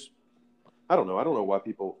mean, I don't know. I don't know why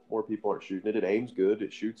more people aren't shooting it. It aims good.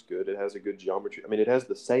 It shoots good. It has a good geometry. I mean, it has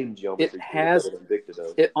the same geometry that an Invicta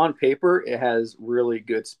does. On paper, it has really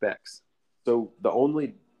good specs. So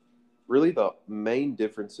the main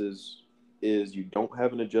differences is you don't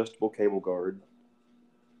have an adjustable cable guard,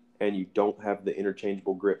 and you don't have the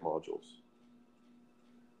interchangeable grip modules.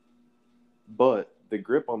 But the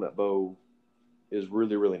grip on that bow is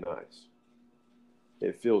really, really nice.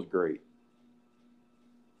 It feels great.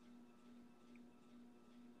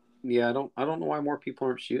 Yeah, I don't know why more people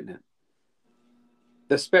aren't shooting it.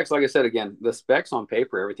 The specs, like I said again, the specs on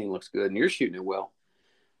paper, everything looks good, and you're shooting it well.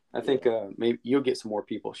 I think maybe you'll get some more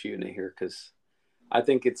people shooting it here because I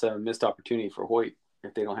think it's a missed opportunity for Hoyt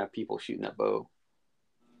if they don't have people shooting that bow.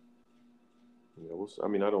 Yeah, I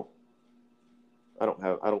mean, I don't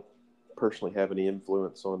personally have any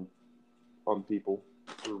influence on people.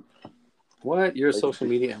 What? You're a social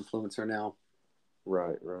media influencer now.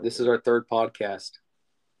 Right. This is our third podcast.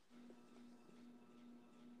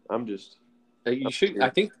 I'm just. You should. I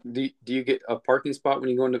think. Do you get a parking spot when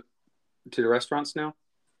you go into the restaurants now?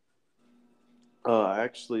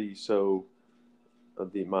 Actually, so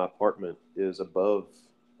my apartment is above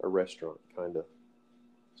a restaurant, kind of.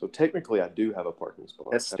 So technically, I do have a parking spot.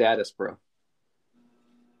 That's status, bro.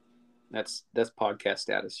 That's podcast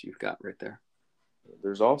status you've got right there.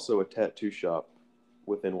 There's also a tattoo shop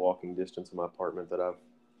within walking distance of my apartment that I've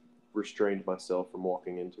restrained myself from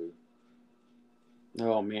walking into.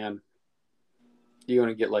 Oh man, you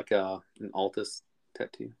want to get like an Altus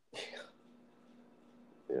tattoo?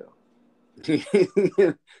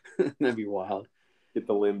 Yeah. That'd be wild. Get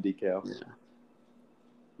the limb decal.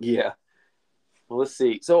 Yeah. Well, let's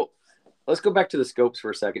see. So let's go back to the scopes for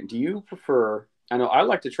a second. Do you prefer? I know I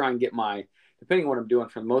like to try and get my, depending on what I'm doing.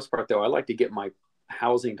 For the most part, though, I like to get my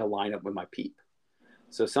housing to line up with my peep.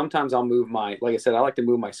 So sometimes I'll move like I said, I like to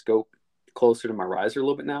move my scope closer to my riser a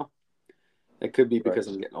little bit now. It could be because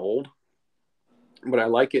I'm getting old, but I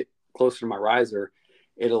like it closer to my riser.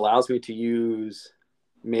 It allows me to use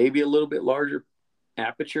maybe a little bit larger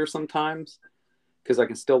aperture sometimes because I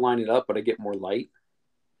can still line it up, but I get more light.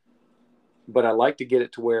 But I like to get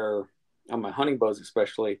it to where on my hunting bows,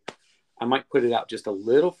 especially, I might put it out just a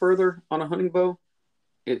little further on a hunting bow,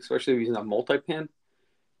 especially using a multi-pin.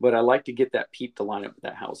 But I like to get that peep to line up with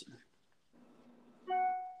that housing.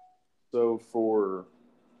 So for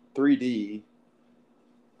 3D,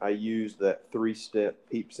 I use that 3-step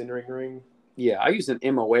peep centering ring. Yeah, I used an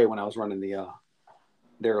MOA when I was running their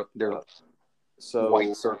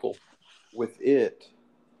white circle. With it,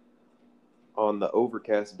 on the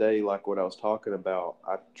overcast day, like what I was talking about,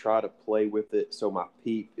 I try to play with it so my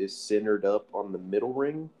peep is centered up on the middle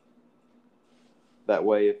ring. That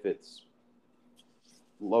way, if it's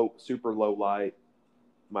super low light,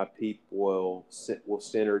 my peep will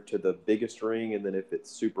center to the biggest ring, and then if it's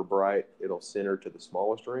super bright, it'll center to the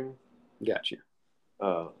smallest ring. Gotcha.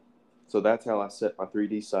 So that's how I set my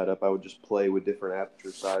 3D sight up. I would just play with different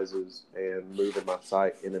aperture sizes and moving my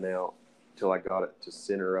sight in and out till I got it to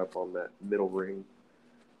center up on that middle ring.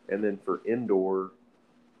 And then for indoor,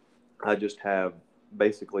 I just have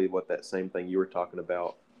basically what that same thing you were talking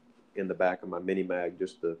about in the back of my mini mag,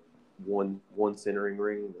 just the one centering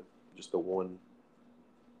ring, just the one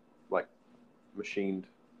like machined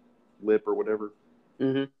lip or whatever.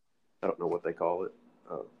 Mm-hmm. I don't know what they call it.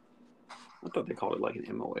 I thought they called it like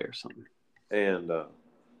an MOA or something. And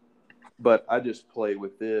but I just play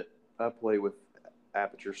with it. I play with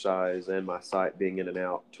aperture size and my sight being in and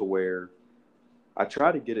out to where I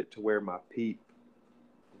try to get it to where my peep,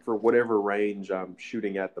 for whatever range I'm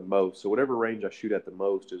shooting at the most. So whatever range I shoot at the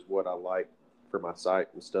most is what I like for my sight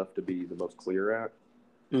and stuff to be the most clear at.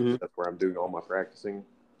 Mm-hmm. That's where I'm doing all my practicing.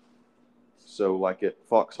 So like at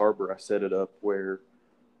Fox Harbor, I set it up where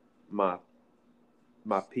my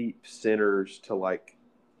peep centers to, like,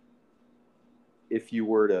 if you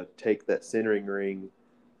were to take that centering ring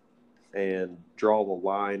and draw the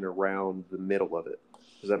line around the middle of it.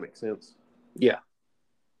 Does that make sense? Yeah.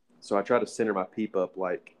 So I try to center my peep up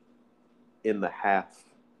like in the half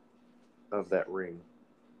of that ring.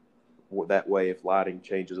 That way, if lighting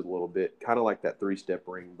changes a little bit, kind of like that 3-step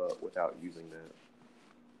ring, but without using that.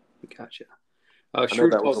 Gotcha.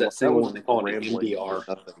 Shrew calls that single one called an MDR.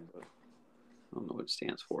 I don't know what it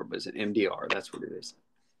stands for, but it's an MDR. That's what it is.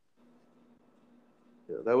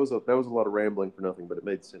 Yeah, that was a lot of rambling for nothing, but it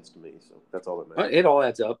made sense to me, so that's all that matters. It all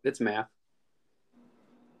adds up. It's math.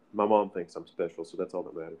 My mom thinks I'm special, so that's all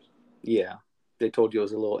that matters. Yeah, they told you it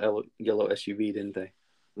was a little yellow SUV, didn't they?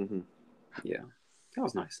 Mm-hmm. Yeah, that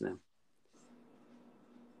was nice of them.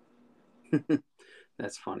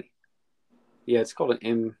 That's funny. Yeah, it's called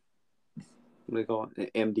an what do they call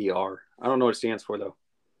it? An MDR. I don't know what it stands for though.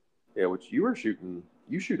 Yeah, which you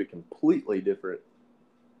shoot a completely different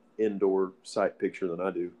indoor sight picture than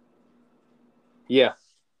I do. Yeah.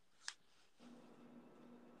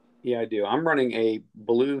 Yeah, I do. I'm running a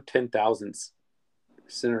blue 10,000s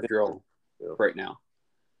center drill right now.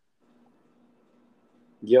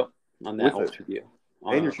 Yep, on that ultra view.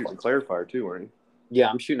 And you're shooting Clarifire too, aren't you? Yeah,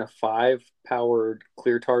 I'm shooting a 5-powered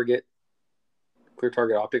clear target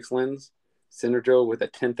optics lens center drill with a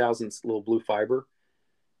 10,000 little blue fiber.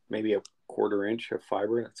 maybe a 1/4 inch of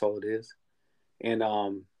fiber. That's all it is. And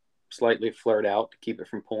slightly flared out to keep it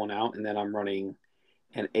from pulling out. And then I'm running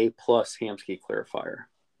an A+ Hamskea clarifier.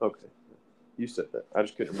 Okay. You said that. I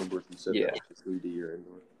just couldn't remember if you said Yeah. that with 3D or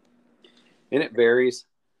indoor. And it varies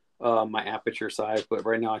my aperture size, but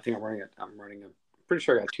right now I think I'm running a pretty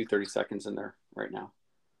sure I got 230 in there right now.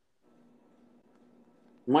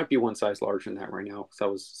 It might be one size larger than that right now because I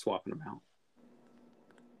was swapping them out.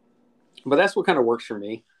 But that's what kind of works for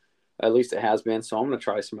me. At least it has been. So I'm going to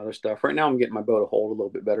try some other stuff. Right now I'm getting my bow to hold a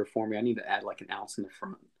little bit better for me. I need to add like an ounce in the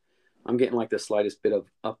front. I'm getting like the slightest bit of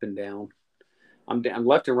up and down. I'm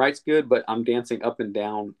left and right's good, but I'm dancing up and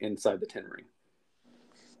down inside the 10 ring.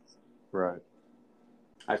 Right.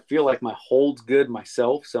 I feel like my hold's good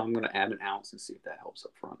myself, so I'm going to add an ounce and see if that helps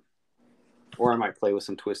up front. Or I might play with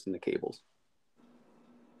some twisting the cables.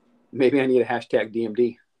 Maybe I need a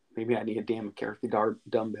 #DMD. Maybe I need a damn McCarthy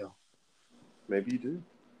dumbbell. Maybe you do.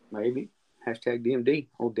 Maybe. #DMD.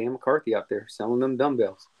 Old Dan McCarthy out there selling them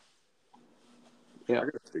dumbbells. Yeah. I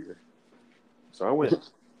gotta figure. So I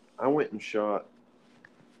went and shot.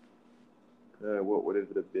 What would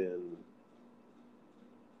it have been?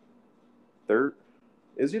 It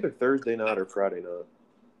was either Thursday night or Friday night.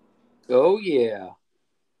 Oh yeah.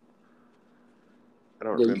 I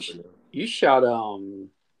don't remember now. You shot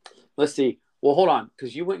let's see. Well, hold on,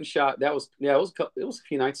 because you went and shot. It was a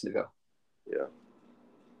few nights ago. Yeah.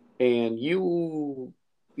 And you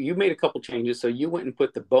made a couple changes, so you went and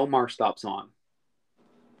put the Bomar stops on.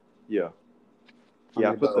 Yeah.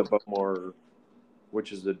 Yeah, I put the Bomar,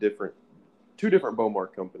 which is two different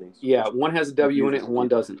Bomar companies. Yeah, one has a W in it and one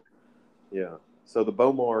doesn't. Yeah. So the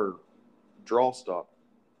Bomar draw stop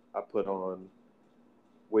I put on,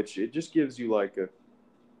 which it just gives you like a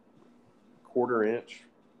 1/4 inch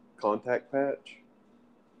contact patch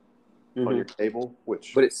on your cable,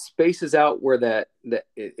 but it spaces out where that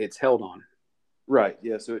it's held on. Right.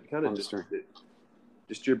 Yeah. So it kind of just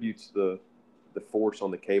distributes the force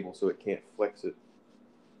on the cable, so it can't flex it.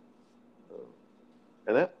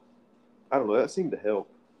 And that, I don't know, that seemed to help.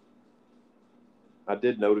 I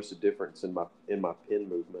did notice a difference in my pin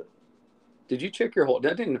movement. Did you check your hold?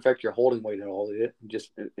 That didn't affect your holding weight at all, did it?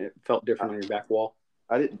 Just it felt different on your back wall.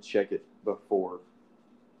 I didn't check it before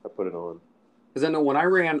I put it on. Because I know when I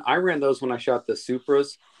ran those when I shot the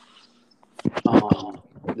Supras,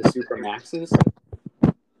 the Supra Maxes,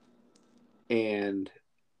 and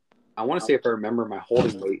I want to say if I remember, my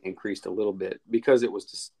holding weight increased a little bit because it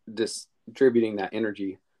was distributing that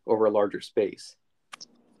energy over a larger space.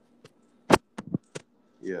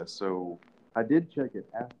 Yeah, so I did check it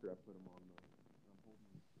after I put them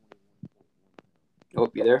on.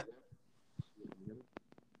 Oh, you there?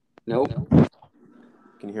 Nope.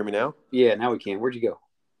 Can you hear me now? Yeah, now we can. Where'd you go?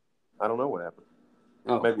 I don't know what happened.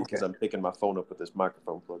 Oh, maybe because I'm picking my phone up with this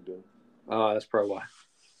microphone plugged in. Oh, that's probably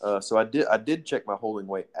why. So I did check my holding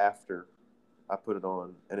weight after I put it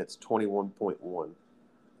on, and it's 21.1.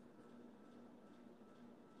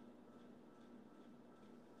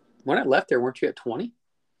 When I left there, weren't you at 20?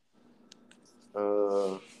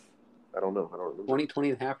 I don't know. I don't remember.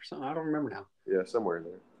 20 and a half or something. I don't remember now. Yeah, somewhere in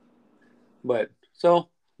there. But so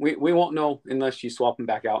we won't know unless you swap them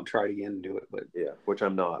back out and try it again and do it. But yeah, which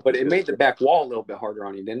I'm not. But it made the back wall a little bit harder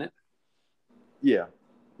on you, didn't it? Yeah.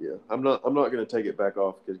 I'm not going to take it back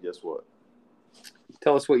off because guess what?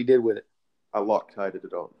 Tell us what you did with it. I Loctited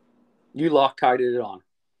it on. You Loctited it on.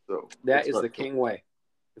 So that is the king way.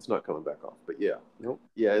 It's not coming back off, but yeah. Nope.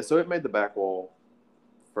 Yeah, so it made the back wall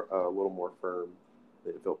a little more firm.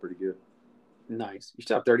 It felt pretty good. Nice. You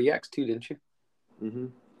shot 30X too, didn't you? Mm-hmm.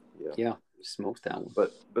 Yeah. Yeah, smoked that one.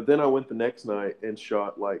 But then I went the next night and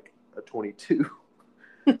shot like a 22.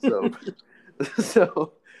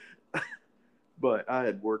 So, but I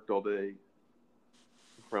had worked all day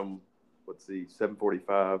from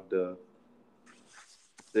 7:45 to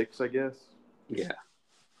 6, I guess. Yeah.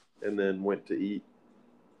 And then went to eat,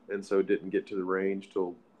 and so didn't get to the range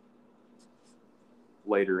till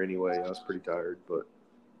later anyway. I was pretty tired, but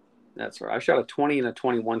that's right. I shot a 20 and a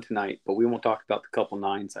 21 tonight, but we won't talk about the couple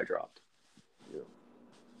 9s I dropped. Yeah.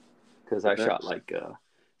 Because I shot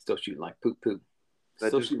still shooting like poop.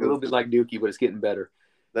 Still shooting a little bit like Dookie, but it's getting better.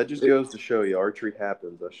 That just goes to show you archery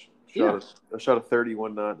happens. I shot a 30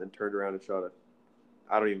 one night and then turned around and shot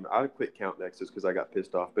I quit counting X's because I got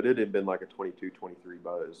pissed off, but it had been like a 22, 23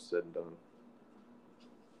 by it was said and done.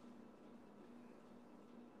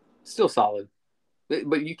 Still solid.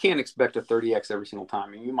 But you can't expect a 30X every single time.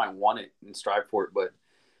 I mean, you might want it and strive for it, but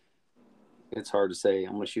it's hard to say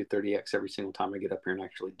I'm going to shoot 30X every single time I get up here and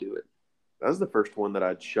actually do it. That was the first one that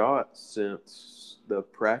I'd shot since the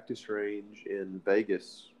practice range in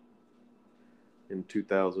Vegas in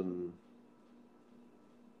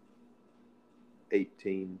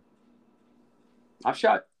 2018.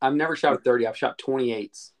 I've never shot a 30. I've shot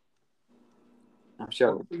 28s. I've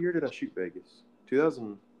shot. What year did I shoot Vegas?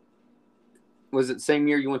 2000. Was it the same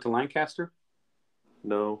year you went to Lancaster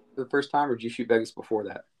No. for the first time, or did you shoot Vegas before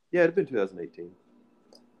that? Yeah, it'd been 2018.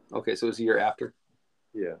 Okay, so it was a year after.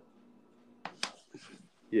 Yeah.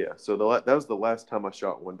 Yeah, so that was the last time I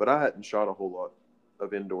shot one, but I hadn't shot a whole lot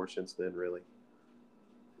of indoor since then, really.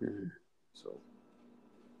 Mm-hmm. So.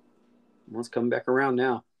 Let's come back around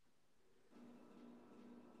now.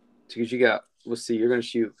 Because you got, let's see, you're going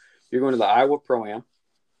to the Iowa Pro-Am.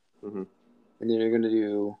 Mm-hmm. And then you're going to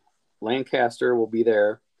do Lancaster will be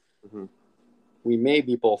there. Mm-hmm. We may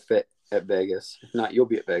be both fit at Vegas. If not, you'll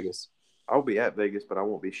be at Vegas. I'll be at Vegas, but I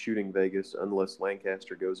won't be shooting Vegas unless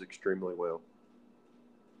Lancaster goes extremely well.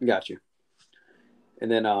 Got you. And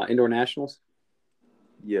then Indoor Nationals?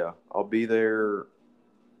 Yeah, I'll be there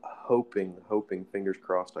hoping, fingers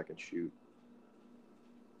crossed I can shoot.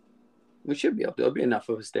 We should be able to. There'll be enough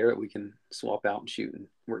of us there that we can swap out and shoot and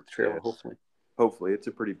work the trailer, hopefully. Hopefully. It's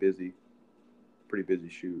a pretty busy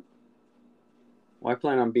shoot. Well, I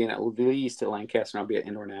plan on being at least at Lancaster, and I'll be at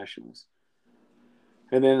Indoor Nationals.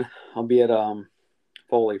 And then I'll be at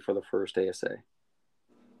Foley for the first ASA.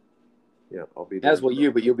 Yeah, I'll be there. As will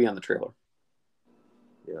you, but you'll be on the trailer.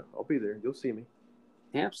 Yeah, I'll be there. You'll see me.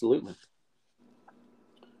 Yeah, absolutely.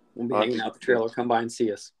 We'll be hanging out the trailer. Come by and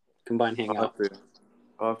see us. Come by and hang out.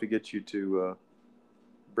 I'll have to get you to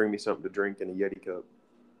bring me something to drink in a Yeti cup.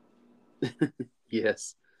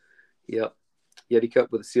 Yes. Yep. Yeti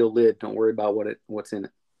cup with a sealed lid. Don't worry about what's in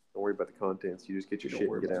it. Don't worry about the contents. You just get your shit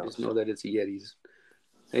and get out. Just know that it's a Yeti's.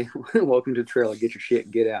 Hey, welcome to the trailer. Get your shit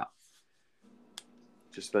and get out.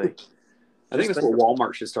 Just think. I think that's what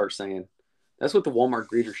Walmart should start saying. That's what the Walmart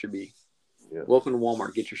greeter should be. Yeah. Welcome to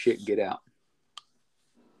Walmart. Get your shit and get out.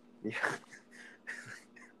 Yeah.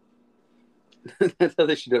 That's how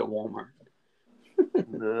they should do it at Walmart.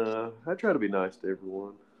 Nah, I try to be nice to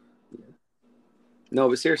everyone. Yeah. No,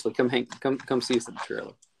 but seriously, come see us at the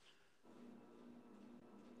trailer.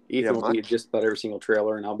 Ethan will be at just about every single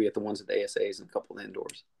trailer, and I'll be at the ones at the ASAs and a couple of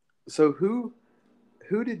indoors. So who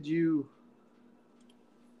did you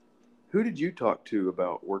talk to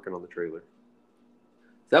about working on the trailer?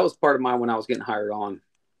 That was part of mine when I was getting hired on.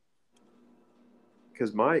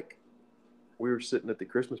 Because Mike, we were sitting at the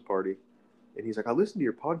Christmas party, and he's like, I listened to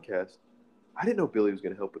your podcast. I didn't know Billy was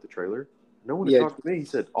going to help with the trailer. No one had talked to me. He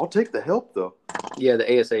said, I'll take the help, though. Yeah,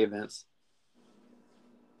 the ASA events.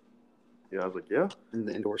 Yeah, I was like, yeah. And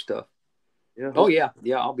the indoor stuff. Yeah. Oh, yeah.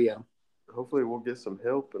 Yeah, I'll be at them. Hopefully we'll get some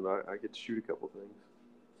help, and I get to shoot a couple things.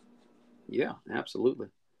 Yeah, absolutely.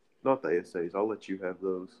 Not the ASAs. I'll let you have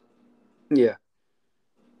those. Yeah.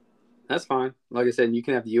 That's fine. Like I said, you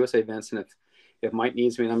can have the USA events, and if Mike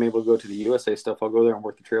needs me and I'm able to go to the USA stuff, I'll go there and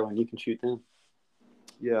work the trailer, and you can shoot them.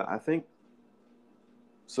 Yeah, I think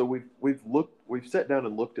so. We've sat down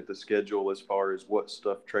and looked at the schedule as far as what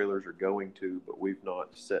stuff trailers are going to, but we've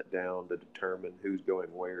not sat down to determine who's going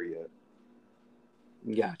where yet.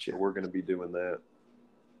 Gotcha. So we're going to be doing that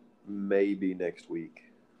maybe next week,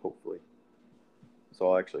 hopefully. So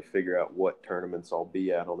I'll actually figure out what tournaments I'll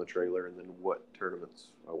be at on the trailer and then what tournaments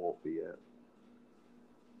I won't be at.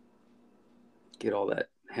 Get all that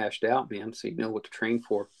hashed out, man, so you know what to train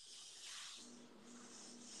for.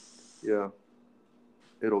 Yeah.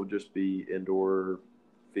 It'll just be indoor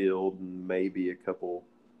field and maybe a couple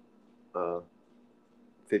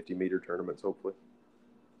 50-meter tournaments, hopefully.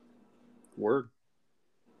 Word.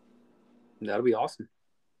 That'll be awesome.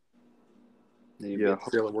 Then you'll be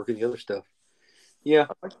really working the other stuff. Yeah.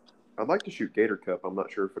 I'd like to shoot Gator Cup. I'm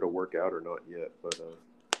not sure if it'll work out or not yet, but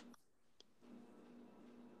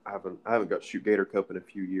I haven't got to shoot Gator Cup in a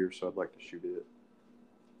few years, so I'd like to shoot it.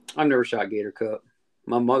 I've never shot Gator Cup.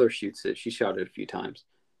 My mother shoots it. She shot it a few times.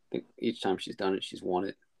 I think each time she's done it, she's won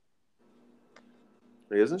it.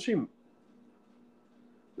 Hey, doesn't she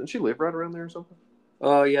live right around there or something?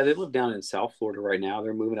 Yeah, they live down in South Florida right now.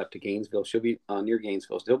 They're moving up to Gainesville. She'll be near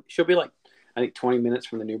Gainesville. She'll be like, I think, 20 minutes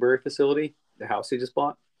from the Newberry facility, the house they just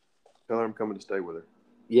bought. Tell her I'm coming to stay with her.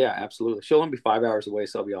 Yeah, absolutely. She'll only be 5 hours away,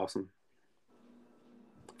 so that'll be awesome.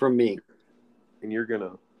 From me. And you're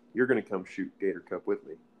gonna come shoot Gator Cup with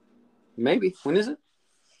me. Maybe. When is it?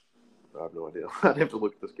 I have no idea. I'd have to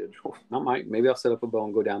look at the schedule. I might. Maybe I'll set up a bow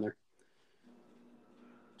and go down there.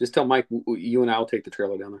 Just tell Mike you and I will take the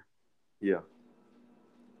trailer down there. Yeah.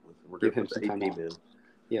 We're give him some time off.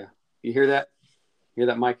 Yeah. You hear that? You hear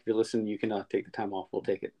that, Mike? If you're listening, you can take the time off. We'll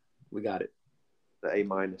take it. We got it. The A-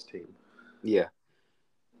 team. Yeah.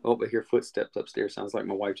 Oh, but I hear footsteps upstairs. Sounds like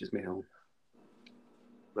my wife just made home.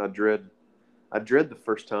 I dread I dread the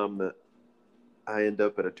first time that I end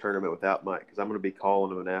up at a tournament without Mike because I'm going to be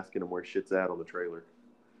calling him and asking him where shit's at on the trailer.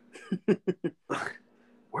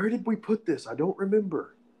 Where did we put this? I don't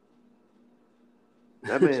remember.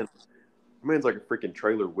 That man's like a freaking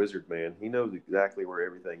trailer wizard, man. He knows exactly where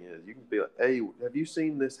everything is. You can be like, hey, have you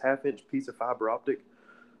seen this half-inch piece of fiber optic?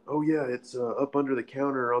 Oh, yeah, it's up under the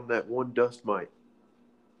counter on that one dust mite.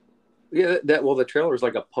 Yeah, the trailer is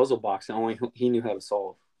like a puzzle box that only he knew how to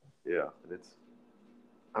solve. Yeah, and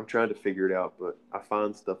I'm trying to figure it out, but I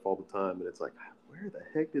find stuff all the time, and it's like, where the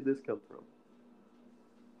heck did this come from?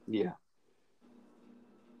 Yeah.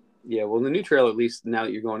 Yeah, well, the new trailer, at least now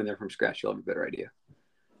that you're going in there from scratch, you'll have a better idea.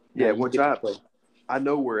 Yeah, which I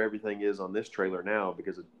know where everything is on this trailer now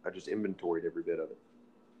because I just inventoried every bit of it.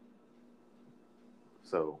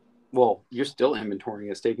 So. Well, you're still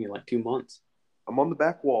inventorying. It's taking you like 2 months. I'm on the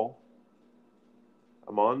back wall.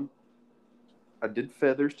 I did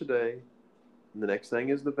feathers today. And the next thing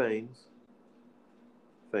is the vanes.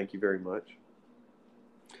 Thank you very much.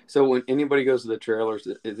 So when anybody goes to the trailers,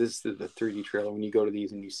 this is the 3D trailer. When you go to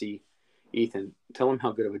these and you see Ethan, tell him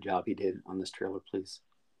how good of a job he did on this trailer, please.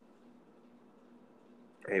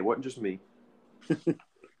 Hey, it wasn't just me.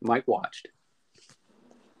 Mike watched.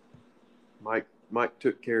 Mike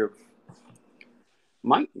took care of.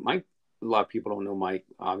 Mike. A lot of people don't know Mike,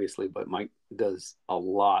 obviously, but Mike does a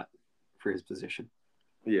lot for his position.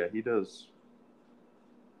 Yeah, he does.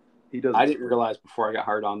 I didn't realize before I got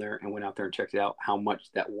hired on there and went out there and checked it out how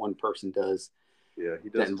much that one person does. Yeah, he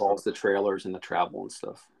does. That involves the trailers and the travel and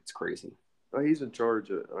stuff. It's crazy. He's in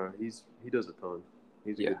charge of. He does a ton.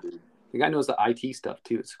 He's a good dude. The guy knows the IT stuff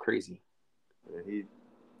too. It's crazy. Yeah,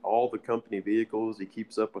 all the company vehicles. He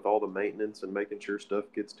keeps up with all the maintenance and making sure stuff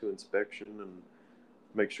gets to inspection and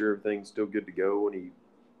make sure everything's still good to go. And he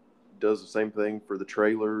does the same thing for the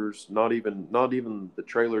trailers. Not even the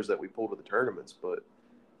trailers that we pull to the tournaments, but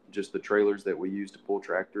just the trailers that we use to pull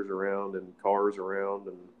tractors around and cars around.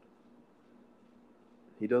 And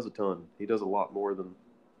he does a ton. He does a lot more than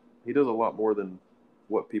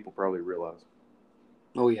what people probably realize.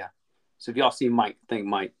 Oh yeah. So if y'all see Mike, thank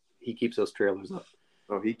Mike. He keeps those trailers up.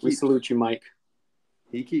 Oh, we salute you, Mike.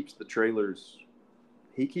 He keeps the trailers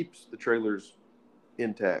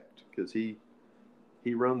intact because he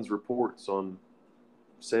runs reports on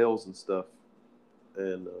sales and stuff,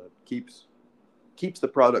 and keeps the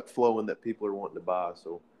product flowing that people are wanting to buy.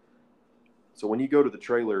 So when you go to the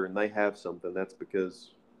trailer and they have something, that's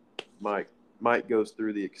because Mike goes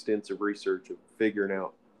through the extensive research of figuring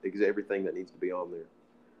out everything that needs to be on there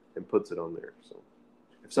and puts it on there. So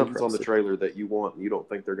if something's on the trailer that you want and you don't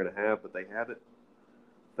think they're going to have, but they have it,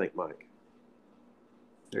 thank Mike.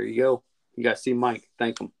 There you go. You guys see Mike.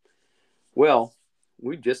 Thank him. Well,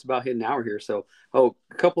 we just about hit an hour here. So, a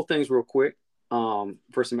couple things real quick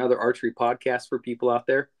for some other archery podcasts for people out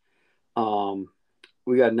there.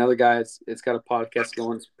 We got another guy. It's got a podcast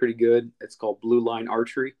going. It's pretty good. It's called Blue Line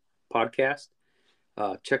Archery Podcast.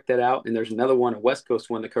 Check that out. And there's another one, a West Coast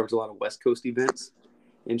one that covers a lot of West Coast events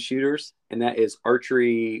and shooters. And that is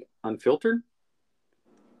Archery Unfiltered.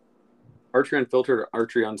 Archery Unfiltered or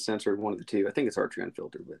Archery Uncensored, one of the two. I think it's Archery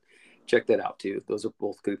Unfiltered, but check that out too. Those are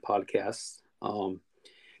both good podcasts. And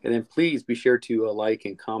then please be sure to like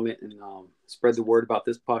and comment and spread the word about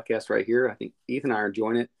this podcast right here. I think Ethan and I are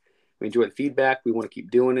enjoying it. We enjoy the feedback. We want to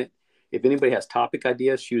keep doing it. If anybody has topic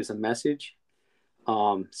ideas, shoot us a message.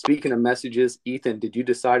 Speaking of messages, Ethan, did you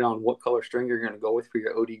decide on what color string you're going to go with for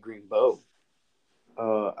your OD green bow?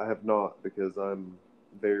 I have not because I'm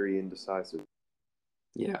very indecisive.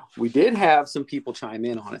 Yeah, we did have some people chime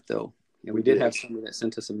in on it though. And we did have somebody that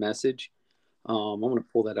sent us a message. I'm going to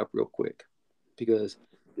pull that up real quick because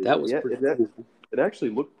that was pretty cool. It actually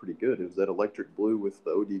looked pretty good. It was that electric blue with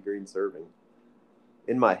the OD green serving.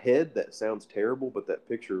 In my head, that sounds terrible, but that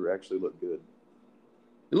picture actually looked good.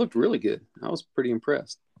 It looked really good. I was pretty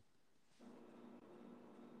impressed.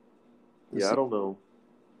 I don't know.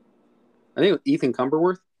 I think it was Ethan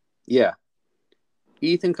Cumberworth. Yeah.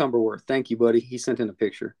 Ethan Cumberworth. Thank you, buddy. He sent in a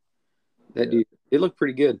picture. Dude, it looked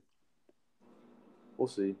pretty good. We'll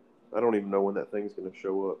see. I don't even know when that thing's going to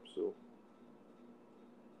show up, so.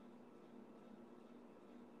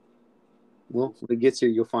 Well, when it gets here,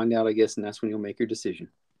 you'll find out, I guess, and that's when you'll make your decision.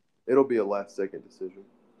 It'll be a last-second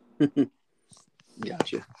decision.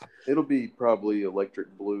 Gotcha. It'll be probably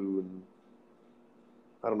electric blue, and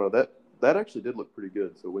I don't know. That actually did look pretty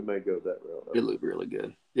good, so we may go that route. It looked really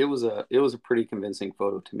good. It was a pretty convincing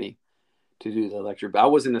photo to me to do the electric, but I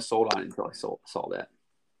wasn't as sold on it until I saw that.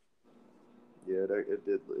 Yeah, it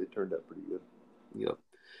did. It turned out pretty good. Yep.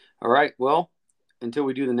 All right. Well, until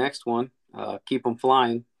we do the next one, keep them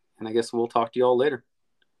flying, and I guess we'll talk to you all later.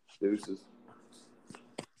 Deuces.